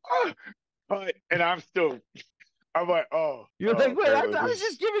 cut, and I'm like, oh. You're like, wait, I was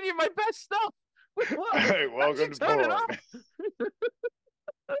just giving you my best stuff. Hey, welcome to porn.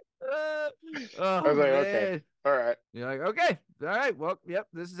 I was like, okay, all right. You're like, okay, all right, well, yep,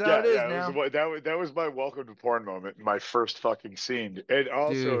 this is how it is now. That was my welcome to porn moment, my first fucking scene. And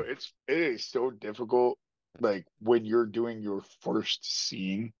also, it is so difficult, like when you're doing your first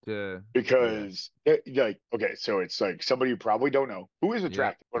scene, because like, okay, so it's like somebody you probably don't know who is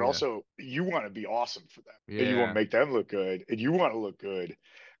attractive, but also you want to be awesome for them, and you want to make them look good, and you want to look good.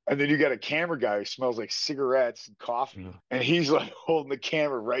 And then you got a camera guy who smells like cigarettes and coffee, and he's like holding the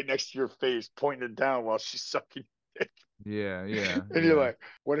camera right next to your face, pointing it down while she's sucking dick. Yeah. And you're like,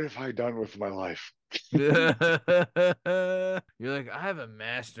 what have I done with my life? You're like, I have a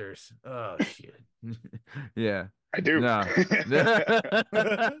master's. Oh shit. Yeah. I do. No.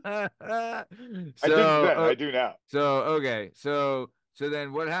 I do now. So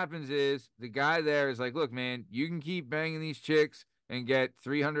then what happens is the guy there is like, look, man, you can keep banging these chicks and get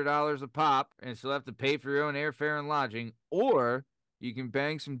 $300 a pop and still have to pay for your own airfare and lodging, or you can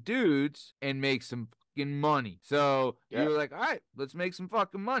bang some dudes and make some fucking money. So you were like, all right, let's make some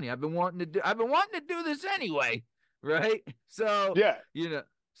fucking money. I've been wanting to do this anyway, right? So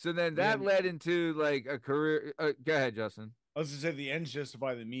so then that led into like a career. Go ahead, Justin. I was gonna say the ends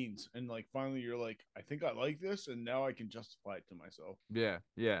justify the means, and like finally you're like, I think I like this, and now I can justify it to myself. Yeah.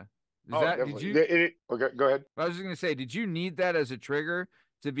 Definitely. Okay, go ahead. I was just gonna say, did you need that as a trigger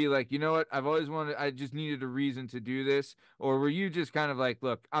to be like, you know what, I just needed a reason to do this, or were you just kind of like,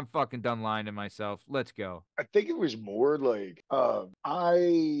 look, I'm fucking done lying to myself, let's go? I think it was more like, I'm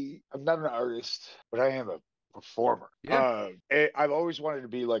not an artist, but I am a performer. I've always wanted to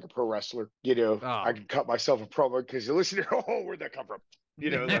be like a pro wrestler. I can cut myself a promo because you listen to, where'd that come from?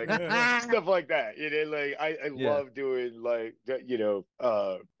 Like stuff like that. Like I love doing like that.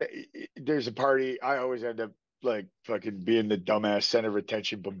 There's a party. I always end up like fucking being the dumbass center of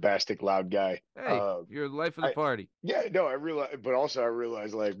attention, bombastic, loud guy. Hey, you're the life of the party. Yeah, no, I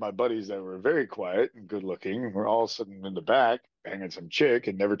realized like my buddies that were very quiet and good looking were all sitting in the back banging some chick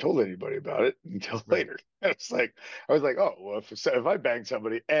and never told anybody about it until later. I was like, oh, well, if I banged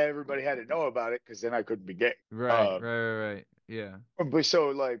somebody, everybody had to know about it because then I couldn't be gay. Right. Yeah. But so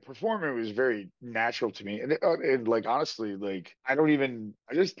like performing was very natural to me, and like honestly, like I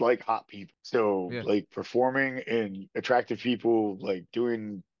just like hot people. So like performing and attractive people, like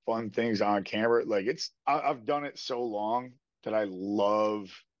doing fun things on camera, like I've done it so long that I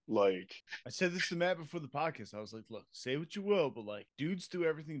love. Like I said this to Matt before the podcast. I was like, look, say what you will, but like dudes do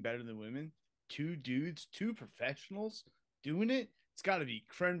everything better than women. 2 dudes, 2 professionals doing it. It's got to be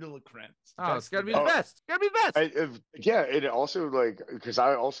creme de la creme. It's got to be the best. It's got to be the best. It also like, because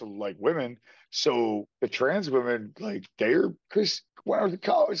I also like women. So the trans women, like because when I was in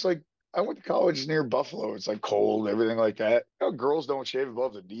college, like I went to college near Buffalo. It's like cold, everything like that. Girls don't shave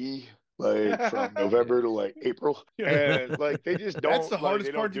above the knee. Like from November to like April, and like they just don't. That's the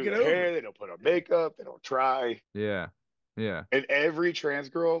hardest part to get over. Hair, they don't put on makeup. They don't try. Yeah. And every trans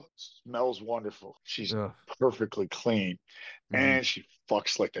girl smells wonderful. She's perfectly clean, and she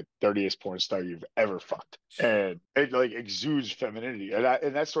fucks like the dirtiest porn star you've ever fucked, and it like exudes femininity,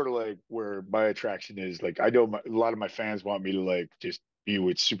 and that's sort of like where my attraction is. Like I know a lot of my fans want me to like just be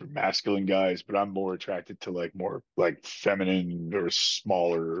with super masculine guys, but I'm more attracted to like more like feminine or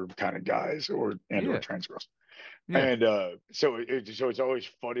smaller kind of guys or trans girls. And so it's always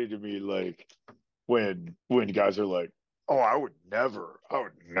funny to me like when guys are like, oh, I would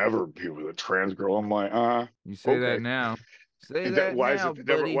never be with a trans girl. I'm like, you say that now. Why is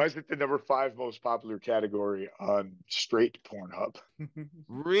it the number 5 most popular category on straight Pornhub?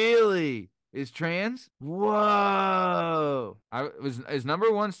 Really? is trans. Whoa! Is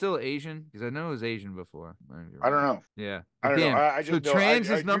number one still Asian? Because I know it was Asian before. I don't know. Yeah. I don't know. I So just know trans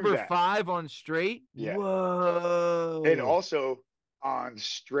I is knew number that. 5 on straight. Yeah. Whoa! And also on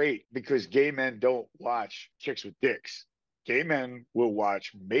straight, because gay men don't watch chicks with dicks. Gay men will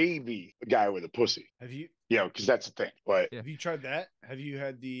watch maybe a guy with a pussy. Have you? Yeah, because that's the thing. But Have you tried that? Have you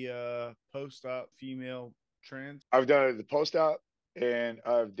had the post-op female trans? I've done the post-op, and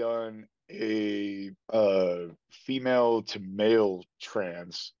I've done a female to male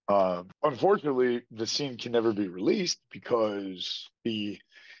trans. Unfortunately, the scene can never be released because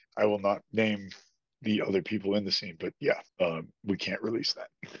I will not name the other people in the scene, but yeah, we can't release that.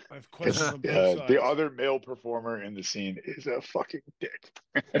 I have questions on both sides. The other male performer in the scene is a fucking dick.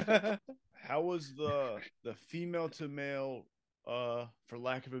 How was the female to male, for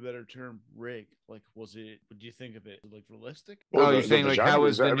lack of a better term, rig? Like, what do you think of it? Like realistic? Well, you're saying like how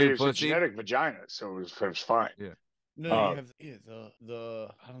was the new it's a pussy? genetic vagina, so it was fine. Yeah. No, you have the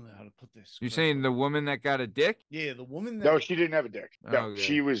I don't know how to put this. You're saying the woman that got a dick? Yeah, the woman that. No, she didn't have a dick. No, Okay.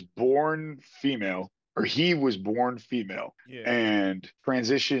 she was born female, or he was born female, and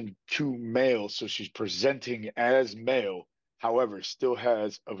transitioned to male, so she's presenting as male. However, still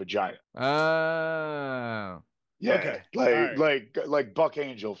has a vagina. Oh. Yeah, okay. like Buck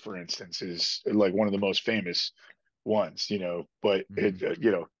Angel, for instance, is like one of the most famous ones, but it,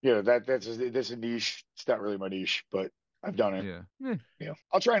 that's a niche. It's not really my niche, but I've done it. Yeah.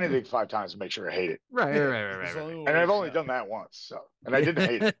 I'll try anything 5 times to make sure I hate it. Right. And I've only done that once, so, and I didn't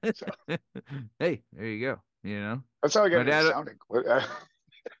hate it. So. Hey, there you go. That's how I got into sounding.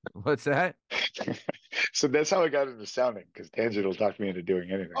 What's that? So that's how I got into sounding, because Tangent will talk me into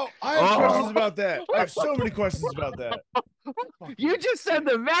doing anything. Oh, I have questions about that. I have so many questions about that. You just said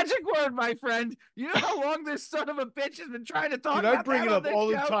the magic word, my friend. You know how long this son of a bitch has been trying to talk about I bring it up all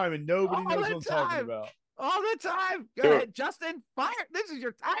the show? time, and nobody knows what I'm talking about. All the time. Go ahead, Justin. Fire. This is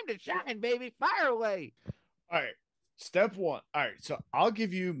your time to shine, baby. Fire away. All right. Step 1. All right. So I'll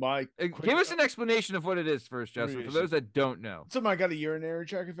give you my. Give us an explanation of what it is first, Justin, for those that don't know. I got a urinary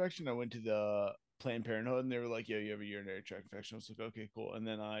tract infection. I went to the Planned Parenthood, and they were like, "Yo, you have a urinary tract infection." I was like, "Okay, cool." And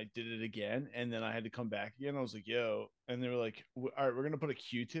then I did it again, and then I had to come back again. I was like, "Yo," and they were like, "All right, we're gonna put a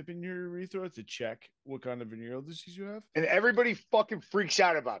Q-tip in your urethra to check what kind of venereal disease you have." And everybody fucking freaks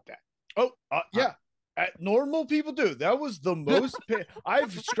out about that. Oh, yeah. Normal people do. That was the most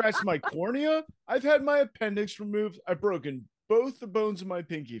I've scratched my cornea. I've had my appendix removed. I've broken both the bones of my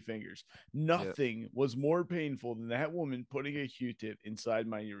pinky fingers. Nothing was more painful than that woman putting a Q-tip inside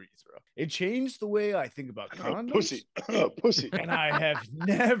my urethra. It changed the way I think about condoms. Pussy. And I have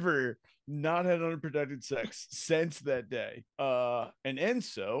never not had unprotected sex since that day. And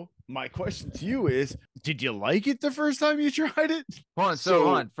so my question to you is, did you like it the first time you tried it? Hold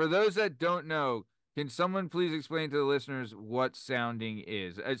on. For those that don't know, can someone please explain to the listeners what sounding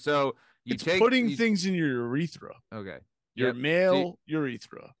is? So it's putting things in your urethra. Okay. Your male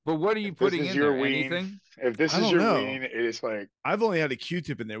urethra. But what are you putting in there? Anything? If this is your ween, it is like, I've only had a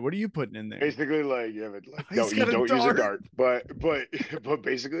Q-tip in there. What are you putting in there? Basically, like, you have it like, no, you don't use a dart, but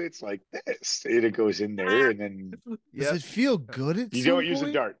basically it's like this. It goes in there, and then does it feel good at you some don't use point?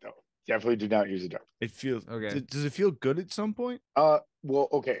 a dart though. Definitely do not use a dart. It feels okay. Does it feel good at some point? Well,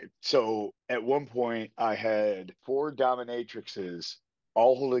 okay. So at one point I had 4 dominatrixes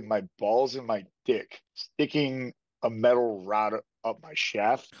all holding my balls and my dick, sticking a metal rod up my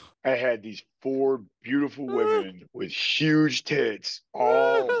shaft. I had these 4 beautiful women with huge tits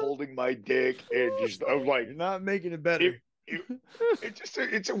all holding my dick, and just, I'm like, you're not making it better.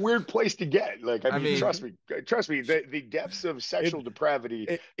 It's a weird place to get. Like, I mean, trust me, the depths of sexual depravity,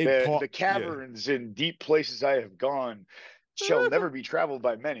 the caverns and deep places I have gone shall never be traveled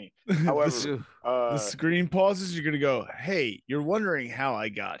by many. However, the screen pauses. You're gonna go, "Hey, you're wondering how I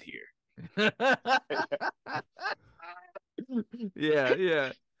got here."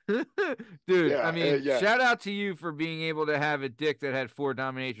 Yeah. Dude, I mean, shout out to you for being able to have a dick that had 4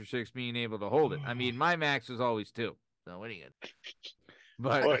 dominatrix being able to hold it. I mean, my max was always 2. So what are you gonna?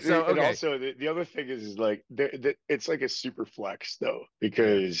 But so, okay. And also the other thing is like it's like a super flex though,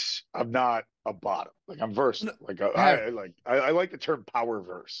 because I'm not a bottom. Like, I'm versatile. Like I like the term power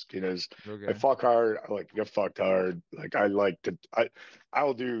verse, because I fuck hard. I like to get fucked hard. Like,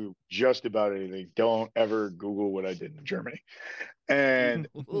 I'll do just about anything. Don't ever Google what I did in Germany. And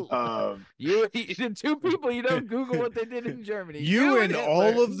you the 2 people you don't Google what they did in Germany. You and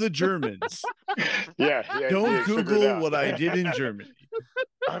all of the Germans. Yeah. Don't Google what I did in Germany.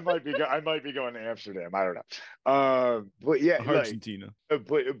 I might be going to Amsterdam. I don't know. But yeah, like, Argentina.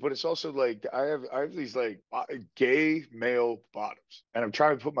 but it's also like I have these like gay male bottoms, and I'm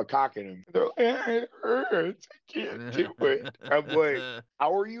trying to put my cock in them. They're like, it hurts. I can't do it. I'm like,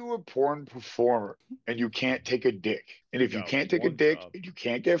 how are you a porn performer and you can't take a dick? And if you can't take a dick, and you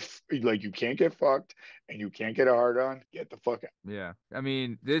can't get fucked, and you can't get a hard on, get the fuck out. Yeah. I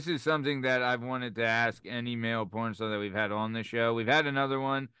mean, this is something that I've wanted to ask any male porn star that we've had on the show. We've had another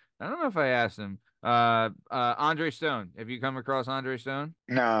one. I don't know if I asked him. Andre Stone. Have you come across Andre Stone?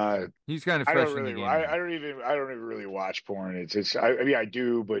 Nah, he's kind of fresh in the game. I don't even really watch porn. I mean, I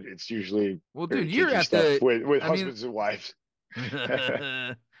do, but it's usually dude, you're at the with husbands and wives.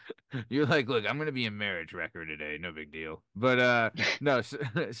 You're like, look, I'm gonna be a marriage wrecker today. No big deal. But no.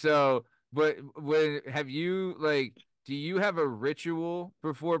 But have you like? Do you have a ritual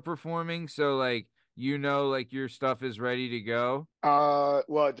before performing? So like, like your stuff is ready to go.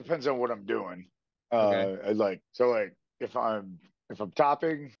 Well, it depends on what I'm doing. Okay. If I'm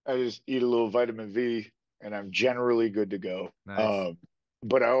topping, I just eat a little vitamin V, and I'm generally good to go. Nice.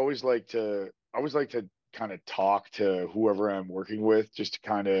 But I always like to kind of talk to whoever I'm working with, just to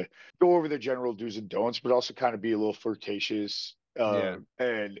kind of go over the general do's and don'ts, but also kind of be a little flirtatious. Yeah.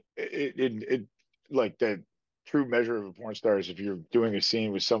 And it like the true measure of a porn star is if you're doing a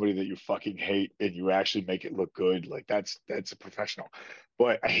scene with somebody that you fucking hate and you actually make it look good. Like that's a professional.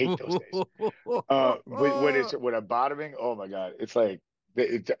 But I hate those days. When I'm bottoming, oh my God, it's like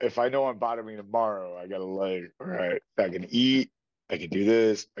if I know I'm bottoming tomorrow, I gotta like, all right, I can eat, I can do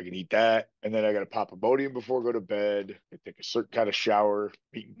this, I can eat that, and then I gotta pop Imodium before I go to bed. I take a certain kind of shower,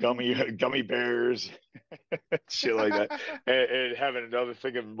 eating gummy bears, shit like that, and having another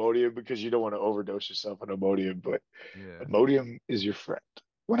thing of Imodium because you don't want to overdose yourself on Imodium. But Imodium is your friend.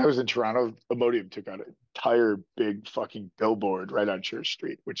 When I was in Toronto, Imodium took out an entire big fucking billboard right on Church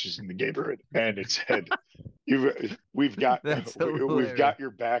Street, which is in the neighborhood, and it said, "We've got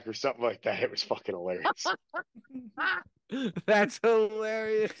your back" or something like that. It was fucking hilarious. That's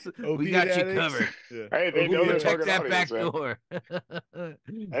hilarious. We got you covered. Yeah. Hey, they know check that back door. And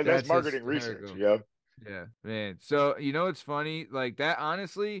that's marketing research, Yeah, man. So it's funny, like that.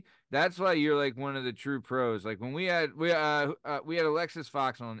 Honestly, that's why you're like one of the true pros. Like when we had Alexis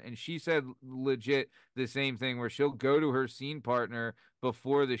Fox on, and she said legit the same thing, where she'll go to her scene partner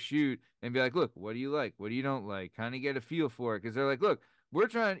before the shoot and be like, "Look, what do you like? What do you don't like?" Kind of get a feel for it, because they're like, "Look, we're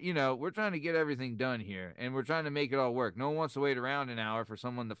trying to get everything done here, and we're trying to make it all work. No one wants to wait around an hour for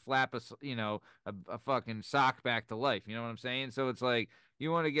someone to flap a fucking sock back to life. You know what I'm saying? So it's like,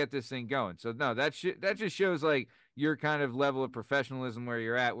 you want to get this thing going. So no, that just shows like your kind of level of professionalism where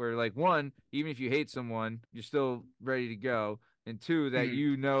you're at, where like, one, even if you hate someone, you're still ready to go. And two, that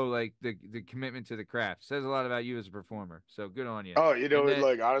like the commitment to the craft says a lot about you as a performer. So good on you. Oh,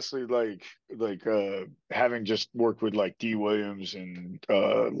 like honestly, like having just worked with like Dee Williams and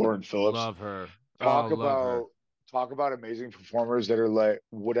Lauren Phillips. Love her. Talk about amazing performers that are like,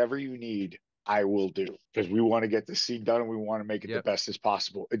 whatever you need, I will do, because we want to get the scene done and we want to make it the best as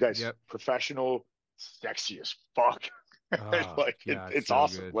possible. That's professional, sexy as fuck. It's so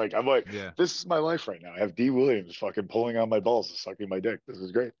awesome. Good. Like I'm like, this is my life right now. I have Dee Williams fucking pulling on my balls and sucking my dick. This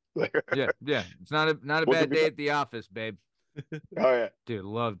is great. Yeah. It's not a bad day at the office, babe. Oh yeah, dude,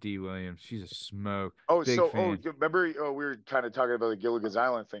 love Dee Williams. She's a smoke. Remember we were kind of talking about the Giligans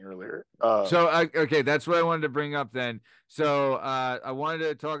Bi-Land thing earlier. Okay, that's what I wanted to bring up then. So I wanted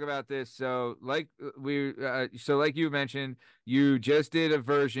to talk about this. So like you mentioned, you just did a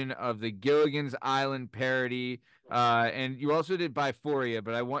version of the Giligans Island parody, and you also did BiPhoria.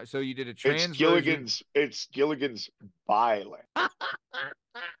 But so you did a trans version. It's Giligans Bi-Land.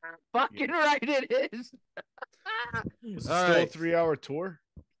 Fucking right, it is. Is it still a 3-hour tour?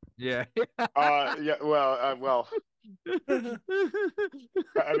 Yeah. Well.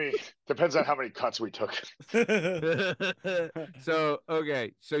 I mean, depends on how many cuts we took. So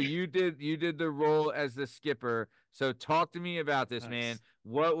you did the role as the skipper. So talk to me about this, man.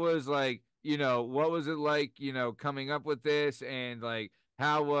 What was like, what was it like, coming up with this, and like,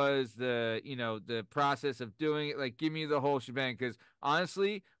 how was the process of doing it? Like, give me the whole shebang, because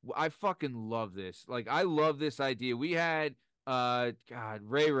honestly, I fucking love this. Like, I love this idea. We had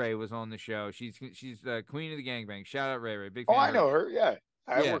Ray Ray was on the show. She's the queen of the gangbang. Shout out Ray Ray. Big fan. Oh, I know her. Yeah,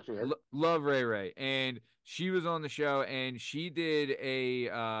 I worked with her. Love Ray Ray, and she was on the show, and she did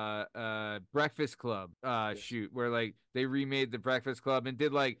a Breakfast Club shoot where like they remade the Breakfast Club and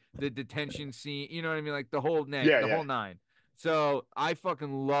did like the detention scene. You know what I mean? Like the whole whole nine. So I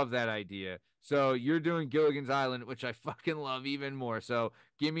fucking love that idea. So you're doing Gilligan's Island, which I fucking love even more. So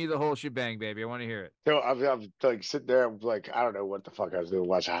give me the whole shebang, baby. I want to hear it. So I'm like sitting there, I'm like, I don't know what the fuck I was doing,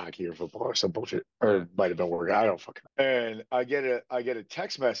 watching hockey or football or some bullshit, or Yeah. might have been working. I don't fucking. And I get a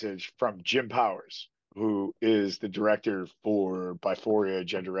text message from Jim Powers, who is the director for BiPhoria,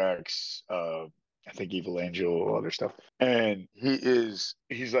 Gender X, I think Evil Angel, other stuff. And he's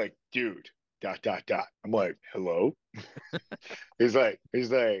like, dude, ... I'm like, hello. He's like,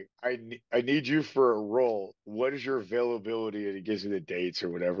 I need you for a role. What is your availability? And he gives me the dates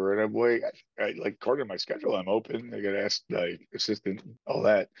or whatever. And I'm like, like according to my schedule, I'm open. I got to ask my assistant, all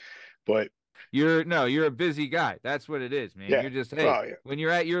that. But you're a busy guy. That's what it is, man. yeah, You're just, hey, well, yeah. when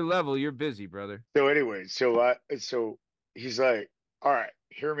you're at your level, you're busy, brother. So anyway, so he's like, all right,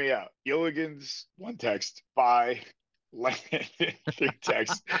 hear me out. Gilligan's one text, bye. Three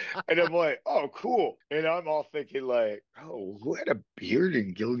texts, and I'm like, oh, cool. And I'm all thinking like, oh, who had a beard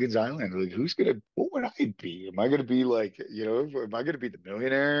in Gilligan's Island? Like, what would I be? Am I gonna be like, am I gonna be the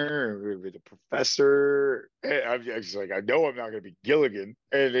millionaire or be the professor? And I'm just like, I know I'm not gonna be Gilligan.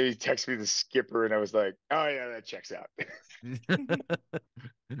 And then he texted me the skipper, and I was like, oh yeah, that checks out.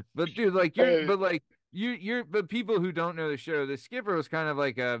 But dude, like but people who don't know the show, the skipper was kind of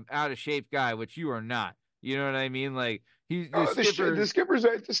like a out of shape guy, which you are not. You know what I mean? Like the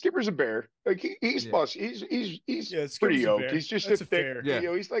skipper's a bear. Like he's Yeah. bus. He's Yeah, pretty skipper's a yoked. bear. He's just That's a a thick. fair.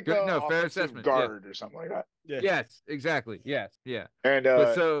 Yeah. He's like No, a fair offensive assessment. Yeah. guard or something like that. Yeah. Yes, exactly. Yes, yeah. And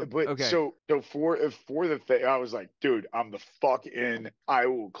But so okay. So for the thing, I was like, dude, I'm the fuck in. I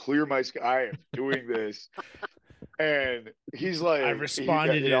will clear my sky. I am doing this. And he's like, I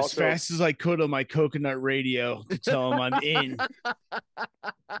responded as fast as I could on my coconut radio to tell him I'm in.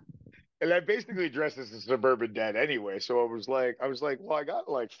 And I basically dressed as a suburban dad anyway. So I was like, well, I got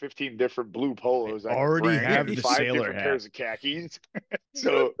like 15 different blue polos. I already bring, have and the 5 sailor different hat. pairs of khakis.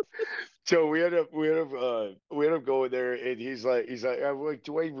 so we ended up going there, and he's like, I'm like,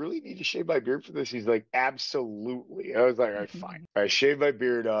 do I really need to shave my beard for this? He's like, absolutely. I was like, all right, fine. I shave my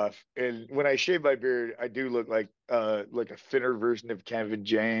beard off, and when I shave my beard, I do look like a thinner version of Kevin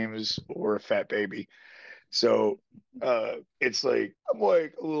James or a fat baby. So it's like I'm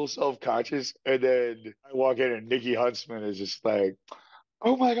like a little self-conscious, and then I walk in and Nikki Huntsman is just like,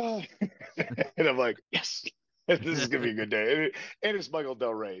 oh my God. And I'm like, yes, this is gonna be a good day. And it's Michael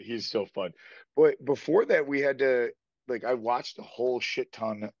Del Rey. He's so fun. But before that, we had to I watched a whole shit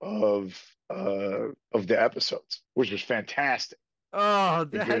ton of the episodes, which was fantastic. Oh,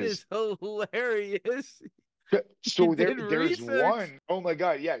 that is hilarious. So there's research. one. Oh my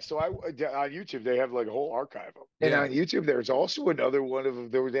God, yeah. So on YouTube they have like a whole archive of them. And Yeah. on YouTube there's also another one of them.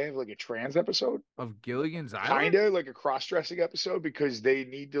 They have like a trans episode Of Gilligan's Island? kind of like a cross-dressing episode, because they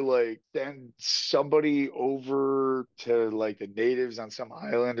need to like send somebody over to like the natives on some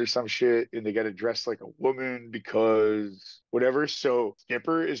island or some shit, and they got to dress like a woman because whatever. So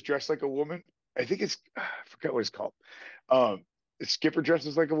Skipper is dressed like a woman. I think I forgot what it's called. Skipper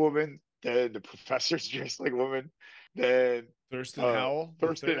dresses like a woman. Then the professor's dressed like a woman. Then Thurston Howell.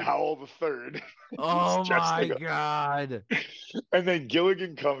 Howell the third. Oh my God. And then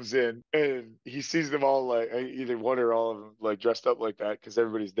Gilligan comes in and he sees them all like either one or all of them like dressed up like that because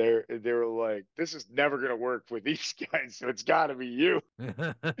everybody's there. And they were like, this is never going to work with these guys. So it's got to be you,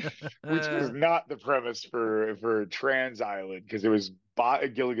 which was not the premise for Trans Island, because it was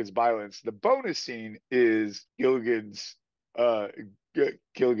Gilligan's Bi-Land. So the bonus scene is Gilligan's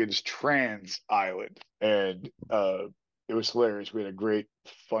Trans Island, and it was hilarious. We had a great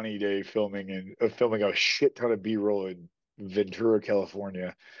funny day filming a shit ton of B-roll in Ventura,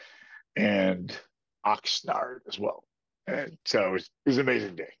 California, and Oxnard as well. And so it was an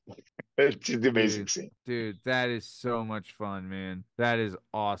amazing day. It's an amazing scene, dude. That is so much fun, man. That is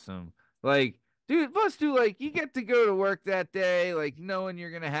awesome. Like, dude, plus, dude, like you get to go to work that day, like knowing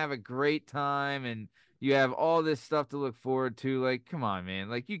you're gonna have a great time and you have all this stuff to look forward to. Like, come on, man.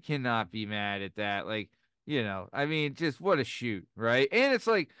 Like, you cannot be mad at that. Like, I mean, just what a shoot, right? And it's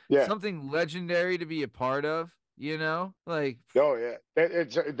like something legendary to be a part of, like. Oh yeah,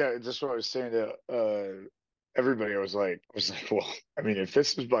 that's what I was saying to everybody. I was like, well, I mean, if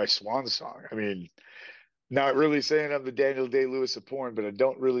this was my swan song, I mean, not really saying I'm the Daniel Day-Lewis of porn, but I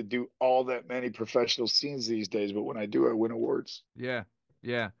don't really do all that many professional scenes these days. But when I do, I win awards. Yeah,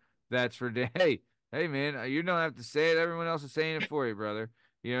 that's for Hey, man, you don't have to say it. Everyone else is saying it for you, brother.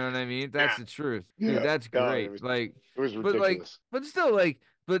 You know what I mean? That's the truth. Dude, that's great. It was ridiculous. But still,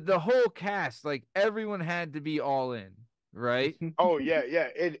 but the whole cast, like, everyone had to be all in, right? Oh, yeah.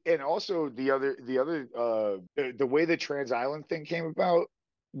 And also the way the Trans Island thing came about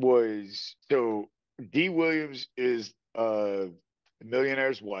was, so D. Williams is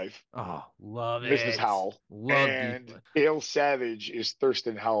Millionaire's Wife, Oh, love Mrs. it. Howell, Love and Dale Savage is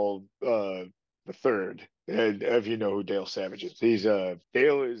Thurston Howell the third. And if you know who Dale Savage is, he's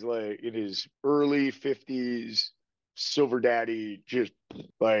Dale is like in his early 50s, silver daddy, just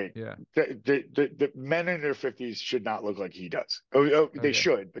like the men in their 50s should not look like he does. They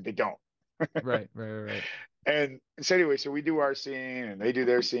should, but they don't. Right. And so anyway, so we do our scene and they do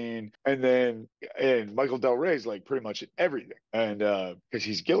their scene, and Michael Del Rey's like pretty much in everything, and because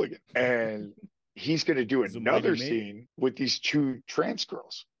he's Gilligan, and he's going to do another scene with these two trans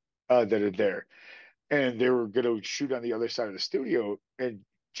girls that are there, and they were going to shoot on the other side of the studio, and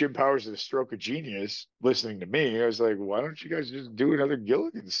Jim Powers is a stroke of genius listening to me. I was like, why don't you guys just do another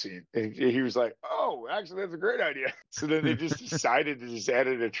Gilligan scene? And he was like, oh, actually, that's a great idea. So then they just decided to just add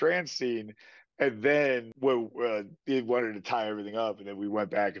in a trans scene. And then they wanted to tie everything up. And then we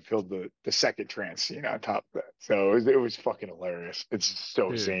went back and filmed the second trans scene on top of that. So it was fucking hilarious. It's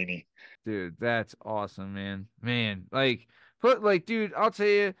so zany. Dude, that's awesome, man. Man, dude, I'll tell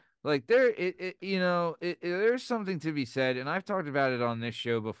you, like there's something to be said, and I've talked about it on this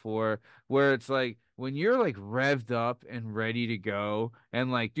show before, where it's like when you're like revved up and ready to go,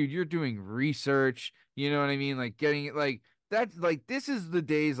 and like, dude, you're doing research, you know what I mean? Like getting it like that's like this is the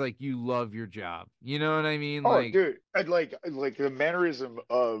days like you love your job. You know what I mean? Oh, like, dude, I'd like the mannerism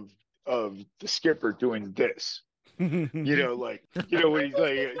of the skipper doing this. When he's like,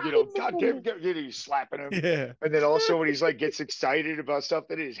 God damn, he's slapping him. Yeah. And then also when he's like gets excited about stuff,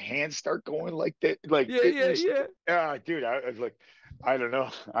 that his hands start going like that. Like, yeah. Dude, I don't know.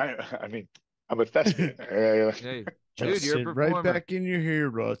 I mean, I'm a thespian. Hey, just dude, sit right back in your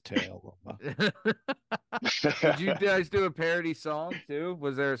hero tail. Did you guys do a parody song too?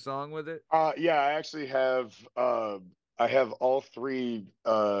 Was there a song with it? Yeah, I actually have. I have all three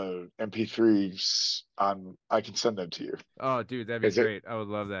MP3s on. I can send them to you. Oh, dude, that'd be great. I would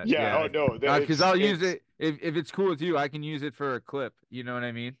love that. Yeah. Oh no, because I'll use it if it's cool with you. I can use it for a clip. You know what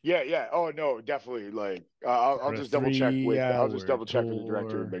I mean? Yeah. Oh no, definitely. Like I'll just double check with the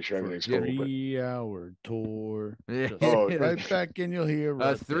director and make sure everything's cool. 3-hour tour. Oh, right back in your hero.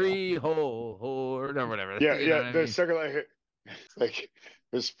 A 3-hole whore or whatever. Yeah. The second like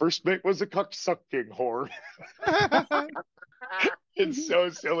his first mate was a cuck-sucking whore. It's so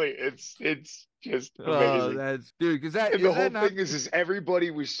silly. It's just amazing. Oh, that's dude. Because the whole thing is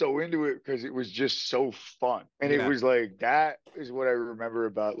everybody was so into it because it was just so fun, and it was like that is what I remember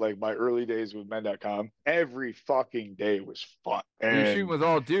about like my early days with men.com. Every fucking day was fun. And you're shooting with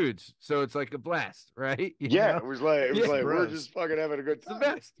all dudes, so it's like a blast, right? You know? It was like we're just fucking having a good time.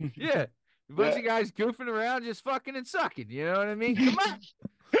 It's the best. Yeah. A bunch of guys goofing around, just fucking and sucking. You know what I mean? Come on.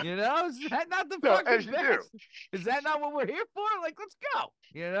 You know, is that not the fucking best? Is that not what we're here for? Like, let's go.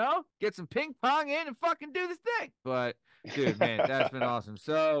 You know, get some ping pong in and fucking do the thing. But dude, man, that's been awesome.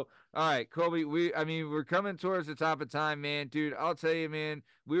 So, all right, Colby, we're coming towards the top of time, man. Dude, I'll tell you, man,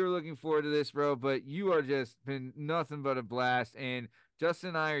 we were looking forward to this, bro. But you are just been nothing but a blast. And Justin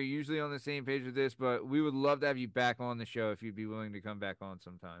and I are usually on the same page with this, but we would love to have you back on the show if you'd be willing to come back on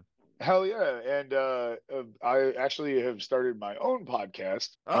sometime. Hell yeah. And I actually have started my own podcast.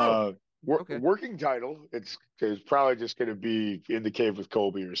 Working title. It's probably just going to be In the Cave with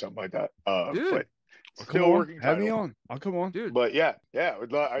Colby or something like that. Dude, but still working title. Have me on. I'll come on. Dude. But I'd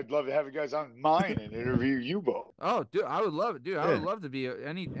love to have you guys on mine and interview you both. Oh, dude, I would love it. Dude, I would love to be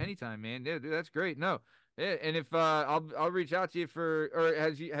anytime, man. Yeah, dude, that's great. No. Yeah, and if I'll reach out to you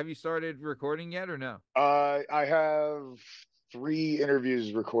have you started recording yet or no? I have 3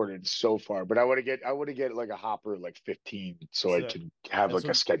 interviews recorded so far, but I want to get like a hopper like 15 so I can have like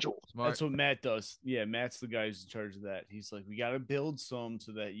a schedule. Smart. That's what Matt does. Yeah, Matt's the guy who's in charge of that. He's like, we got to build some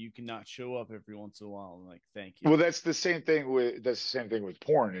so that you can not show up every once in a while. I'm like, thank you. Well, that's the same thing with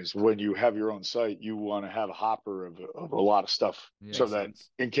porn. Is when you have your own site, you want to have a hopper of a lot of stuff so that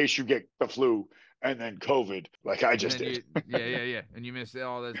in case you get the flu and then COVID, like I just did. And you missed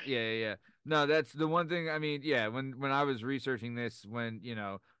all this. Yeah. No, that's the one thing. I mean, yeah, when I was researching this, when, you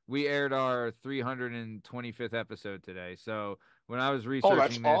know, we aired our 325th episode today. So when I was researching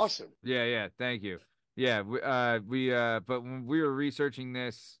that's awesome. Yeah, thank you. Yeah, but when we were researching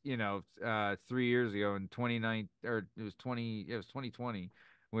this, you know, 3 years ago in 2020,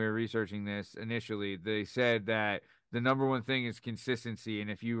 we were researching this initially. They said that the number one thing is consistency,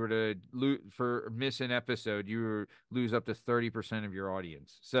 and if you were to miss an episode, you lose up to 30% of your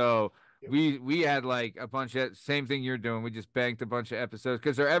audience. So we had like a bunch of same thing you're doing. We just banked a bunch of episodes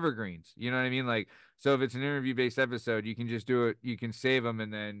because they're evergreens. You know what I mean? Like, so if it's an interview based episode, you can just do it. You can save them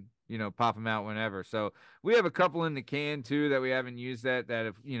and then, pop them out whenever. So we have a couple in the can too that we haven't used that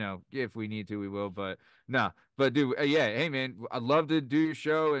if we need to, we will. But no, but dude, yeah, hey man, I'd love to do your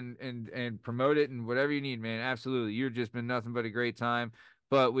show and promote it and whatever you need, man. Absolutely. You've just been nothing but a great time.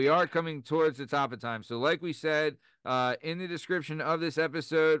 But we are coming towards the top of time. So like we said, in the description of this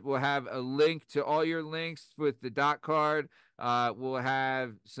episode, we'll have a link to all your links with the dot card. We'll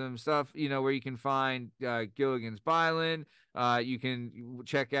have some stuff, where you can find Giligans Bi-Land. You can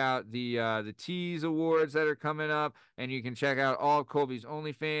check out the Tease Awards that are coming up, and you can check out all of Colby's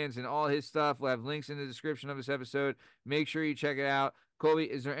OnlyFans and all his stuff. We'll have links in the description of this episode. Make sure you check it out. Colby,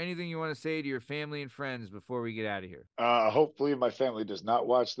 is there anything you want to say to your family and friends before we get out of here? Hopefully my family does not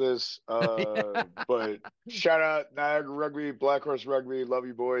watch this. But shout out Niagara Rugby, Black Horse Rugby, love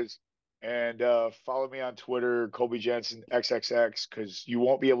you boys. And follow me on Twitter, Colby Jansen XXX, because you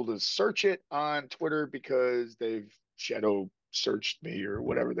won't be able to search it on Twitter because they've shadow searched me or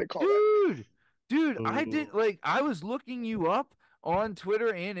whatever they call that. Dude, I was looking you up on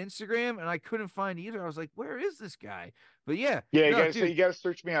Twitter and Instagram, and I couldn't find either. I was like, where is this guy? But yeah, you gotta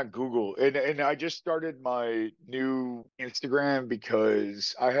search me on Google. And I just started my new Instagram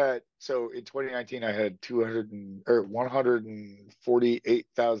because in 2019 I had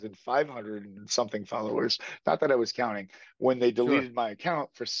 148,500 and something followers. Not that I was counting when they deleted my account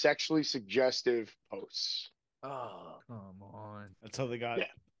for sexually suggestive posts. Oh, come on. That's how they got me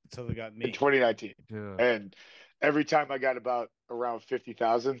in 2019. Yeah. And every time I got around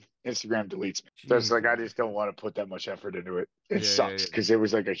 50,000, Instagram deletes me. So it's like I just don't want to put that much effort into it. It sucks because it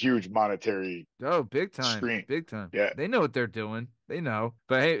was like a huge monetary. Oh, big time, stream. Big time. Yeah, they know what they're doing. They know.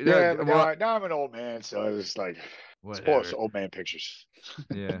 But hey, now I'm an old man, so I was like, spoil old man pictures.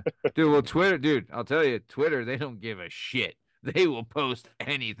 Yeah, dude. Well, Twitter, dude. I'll tell you, Twitter. They don't give a shit. They will post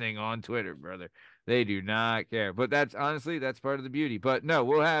anything on Twitter, brother. They do not care. But that's part of the beauty. But no,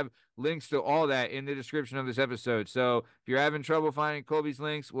 we'll have links to all that in the description of this episode. So if you're having trouble finding Colby's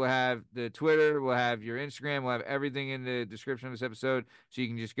links, we'll have the Twitter, we'll have your Instagram, we'll have everything in the description of this episode. So you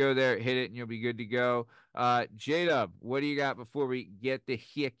can just go there, hit it, and you'll be good to go. J-Dub, what do you got before we get the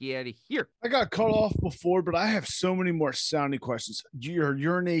heck out of here? I got cut off before, but I have so many more sounding questions. Your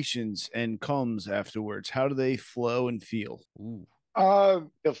urinations and comes afterwards, how do they flow and feel? Ooh.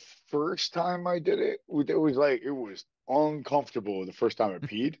 The first time I did it, it was uncomfortable the first time I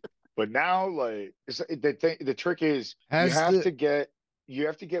peed. But now, like, the trick is you have to get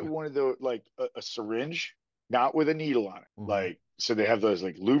one of the a syringe, not with a needle on it. Mm-hmm. Like, so they have those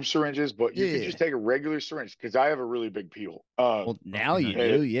like lube syringes, but you can just take a regular syringe because I have a really big pee hole. Well, now you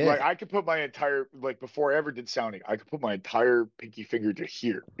do, yeah. Like I could put my entire before I ever did sounding, I could put my entire pinky finger to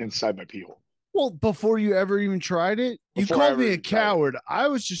here inside my pee hole. Well, before you ever even tried it, you called me a coward. I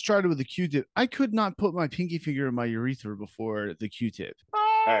was just trying it with a Q-tip. I could not put my pinky finger in my urethra before the Q-tip.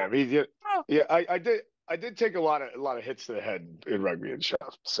 I mean, I did take a lot of hits to the head in rugby and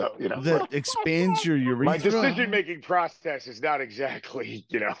stuff. So that expands your urethra. My decision-making process is not exactly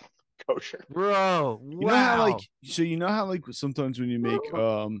kosher, bro. Wow. You know how sometimes when you make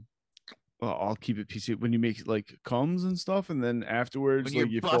I'll keep it PC. When you make like comes and stuff, and then afterwards,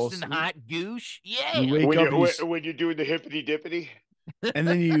 when you busting hot goosh, when you're doing the hippity dippity, and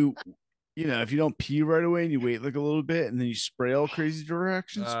then if you don't pee right away and you wait like a little bit, and then you spray all crazy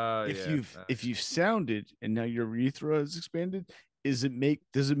directions. If you've sounded and now your urethra is expanded, does it make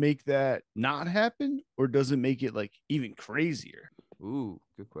that not happen, or does it make it like even crazier? Ooh,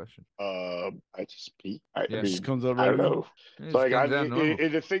 good question. I just pee. It just comes out right. I don't know.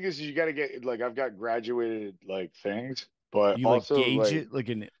 The thing is, you got to get I've got graduated things, but you also gauge it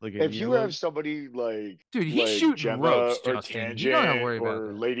if you have somebody dude, he's shooting Gemma ropes, or Justin. Tangent, you don't have to worry about or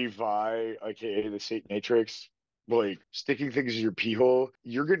that. Lady Vi, aka the Satanatrix. Sticking things in your pee hole,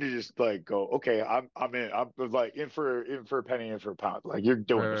 you're gonna just go, okay, I'm in. I'm in for a penny, in for a pound. Like you're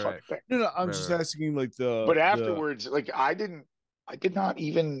doing the fucking thing. No, I'm just asking But afterwards, I did not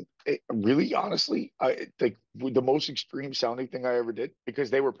even really, honestly, the most extreme sounding thing I ever did, because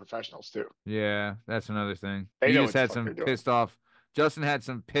they were professionals too. Yeah, that's another thing. They just had some pissed off. Justin had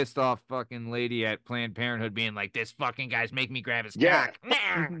some pissed off fucking lady at Planned Parenthood being like, "This fucking guy's making me grab his cock."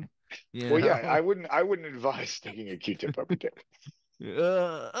 Well, yeah, I wouldn't advise sticking a Q-tip up your dick.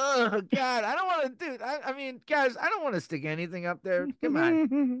 God, I don't want to do. I mean, guys, I don't want to stick anything up there. Come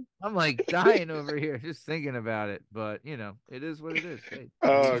on, I'm like dying over here just thinking about it. But it is what it is. Hey,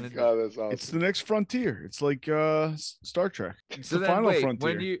 oh God, that's awesome. It's the next frontier. It's like Star Trek. It's so the final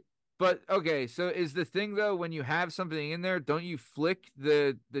frontier. But okay, so is the thing though, when you have something in there, don't you flick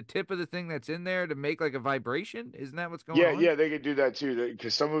the tip of the thing that's in there to make like a vibration? Isn't that what's going on? Yeah, they could do that too.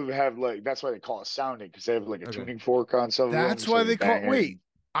 Because some of them have that's why they call it sounding, because they have a tuning fork on some of them. That's why they call. Wait,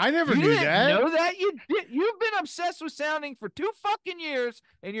 I never You knew didn't that. know that? You've been obsessed with sounding for 2 fucking years,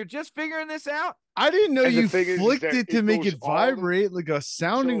 and you're just figuring this out? I didn't know And the you thing is flicked that it to it make goes it all the- vibrate like a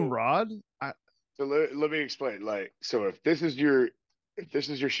sounding So- rod. So let me explain. Like, so if this is your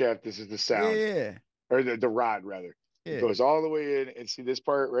shaft, this is the sound, Yeah, or the rod rather. yeah, It goes all the way in, and see this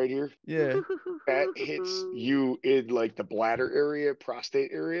part right here? yeah. That hits you in like the bladder area,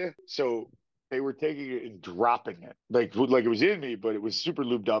 prostate area. So they were taking it and dropping it, like it was in me, but it was super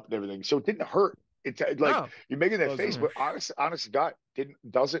lubed up and everything, so it didn't hurt. It's like Oh, you're making that Doesn't face, hurt. but honest to God,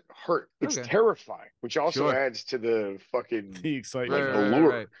 doesn't hurt. It's Okay. terrifying, which also Sure. adds to the fucking The excitement. Like allure.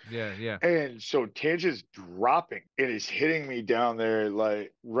 right. Yeah. And so Tanja's dropping. It is hitting me down there,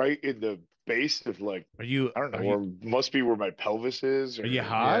 like right in the base of like, Are you? I don't know, Are or must be where my pelvis is, or you the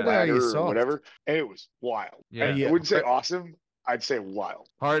hot? or are you bladder or soft? whatever. And it was wild. Yeah. I wouldn't say awesome. I'd say wild.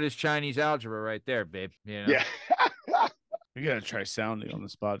 Hard as Chinese algebra right there, babe. You know? Yeah. We gotta try sounding on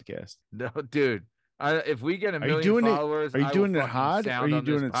this podcast. No, dude. If we get a Are you million doing it- followers, are you I will doing it fucking hot, or sound are you on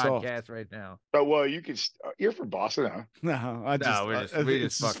this doing it soft? podcast right now. But well, you could. You're from Boston, huh? No, we just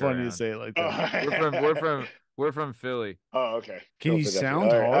it's fuck funny around. to say it like Oh, that. We're from Philly. Oh, okay. Can you Philadelphia.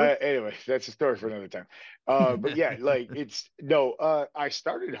 sound All right. hard? Anyway, that's a story for another time. But yeah, like I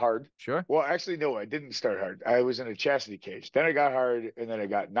started hard. Sure. Well, actually, no, I didn't start hard. I was in a chastity cage. Then I got hard, and then I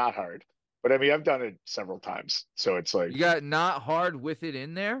got not hard. But I mean, I've done it several times, so it's like You got not hard with it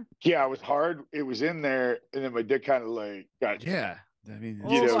in there? yeah, I was hard. It was in there, and then my dick kind of like got Yeah, I mean,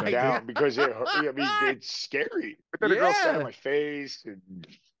 Oh down my God. because I mean, it's scary. But then a girl sat Yeah. on my face, and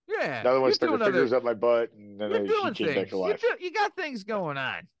Yeah. another one You're stuck her doing fingers up my butt, and then You're she doing came back things. to life. You got things going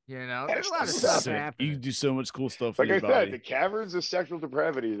on. You know, there's a lot of That's stuff sick. happening. You do so much cool stuff Like with I your said, body. the caverns of sexual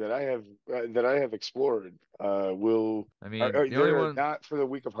depravity that I have explored will I mean, are, the only they're one, not for the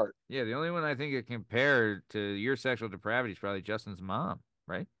weak of heart. yeah, the only one I think it compared to your sexual depravity is probably Justin's mom,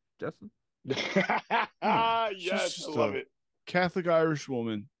 right? Justin? She's Yes, just I love a it. Catholic Irish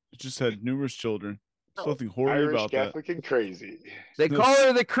woman who just had numerous children. There's nothing horrible Irish about Catholic and crazy. They No, call s-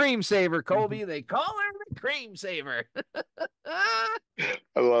 her the cream saver, Colby. They call her the cream saver.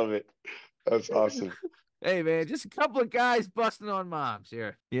 I love it. That's awesome. Hey man, just a couple of guys busting on moms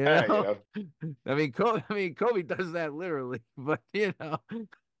here. You Yeah, know? you know. I mean, Kobe does that literally, but you know.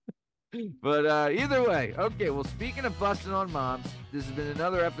 But either way, okay. Well, speaking of busting on moms, this has been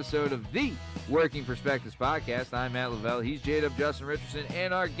another episode of the Working Perspectives Podcast. I'm Matt Lavelle. He's J-Dub Justin Richardson,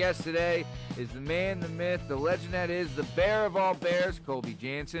 and our guest today is the man, the myth, the legend that is the bear of all bears, Colby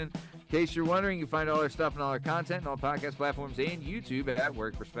Jansen. In case you're wondering, you can find all our stuff and all our content on all podcast platforms and YouTube at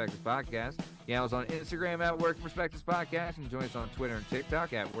Work Perspectives Podcast. You can us on Instagram at Work Perspectives Podcast, and join us on Twitter and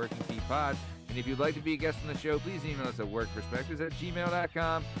TikTok at Working P Pod. And if you'd like to be a guest on the show, please email us at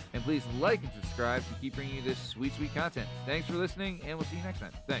workperspectives@gmail.com. And please like and subscribe to keep bringing you this sweet, sweet content. Thanks for listening, and we'll see you next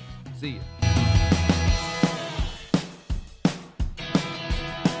time. Thanks. See ya.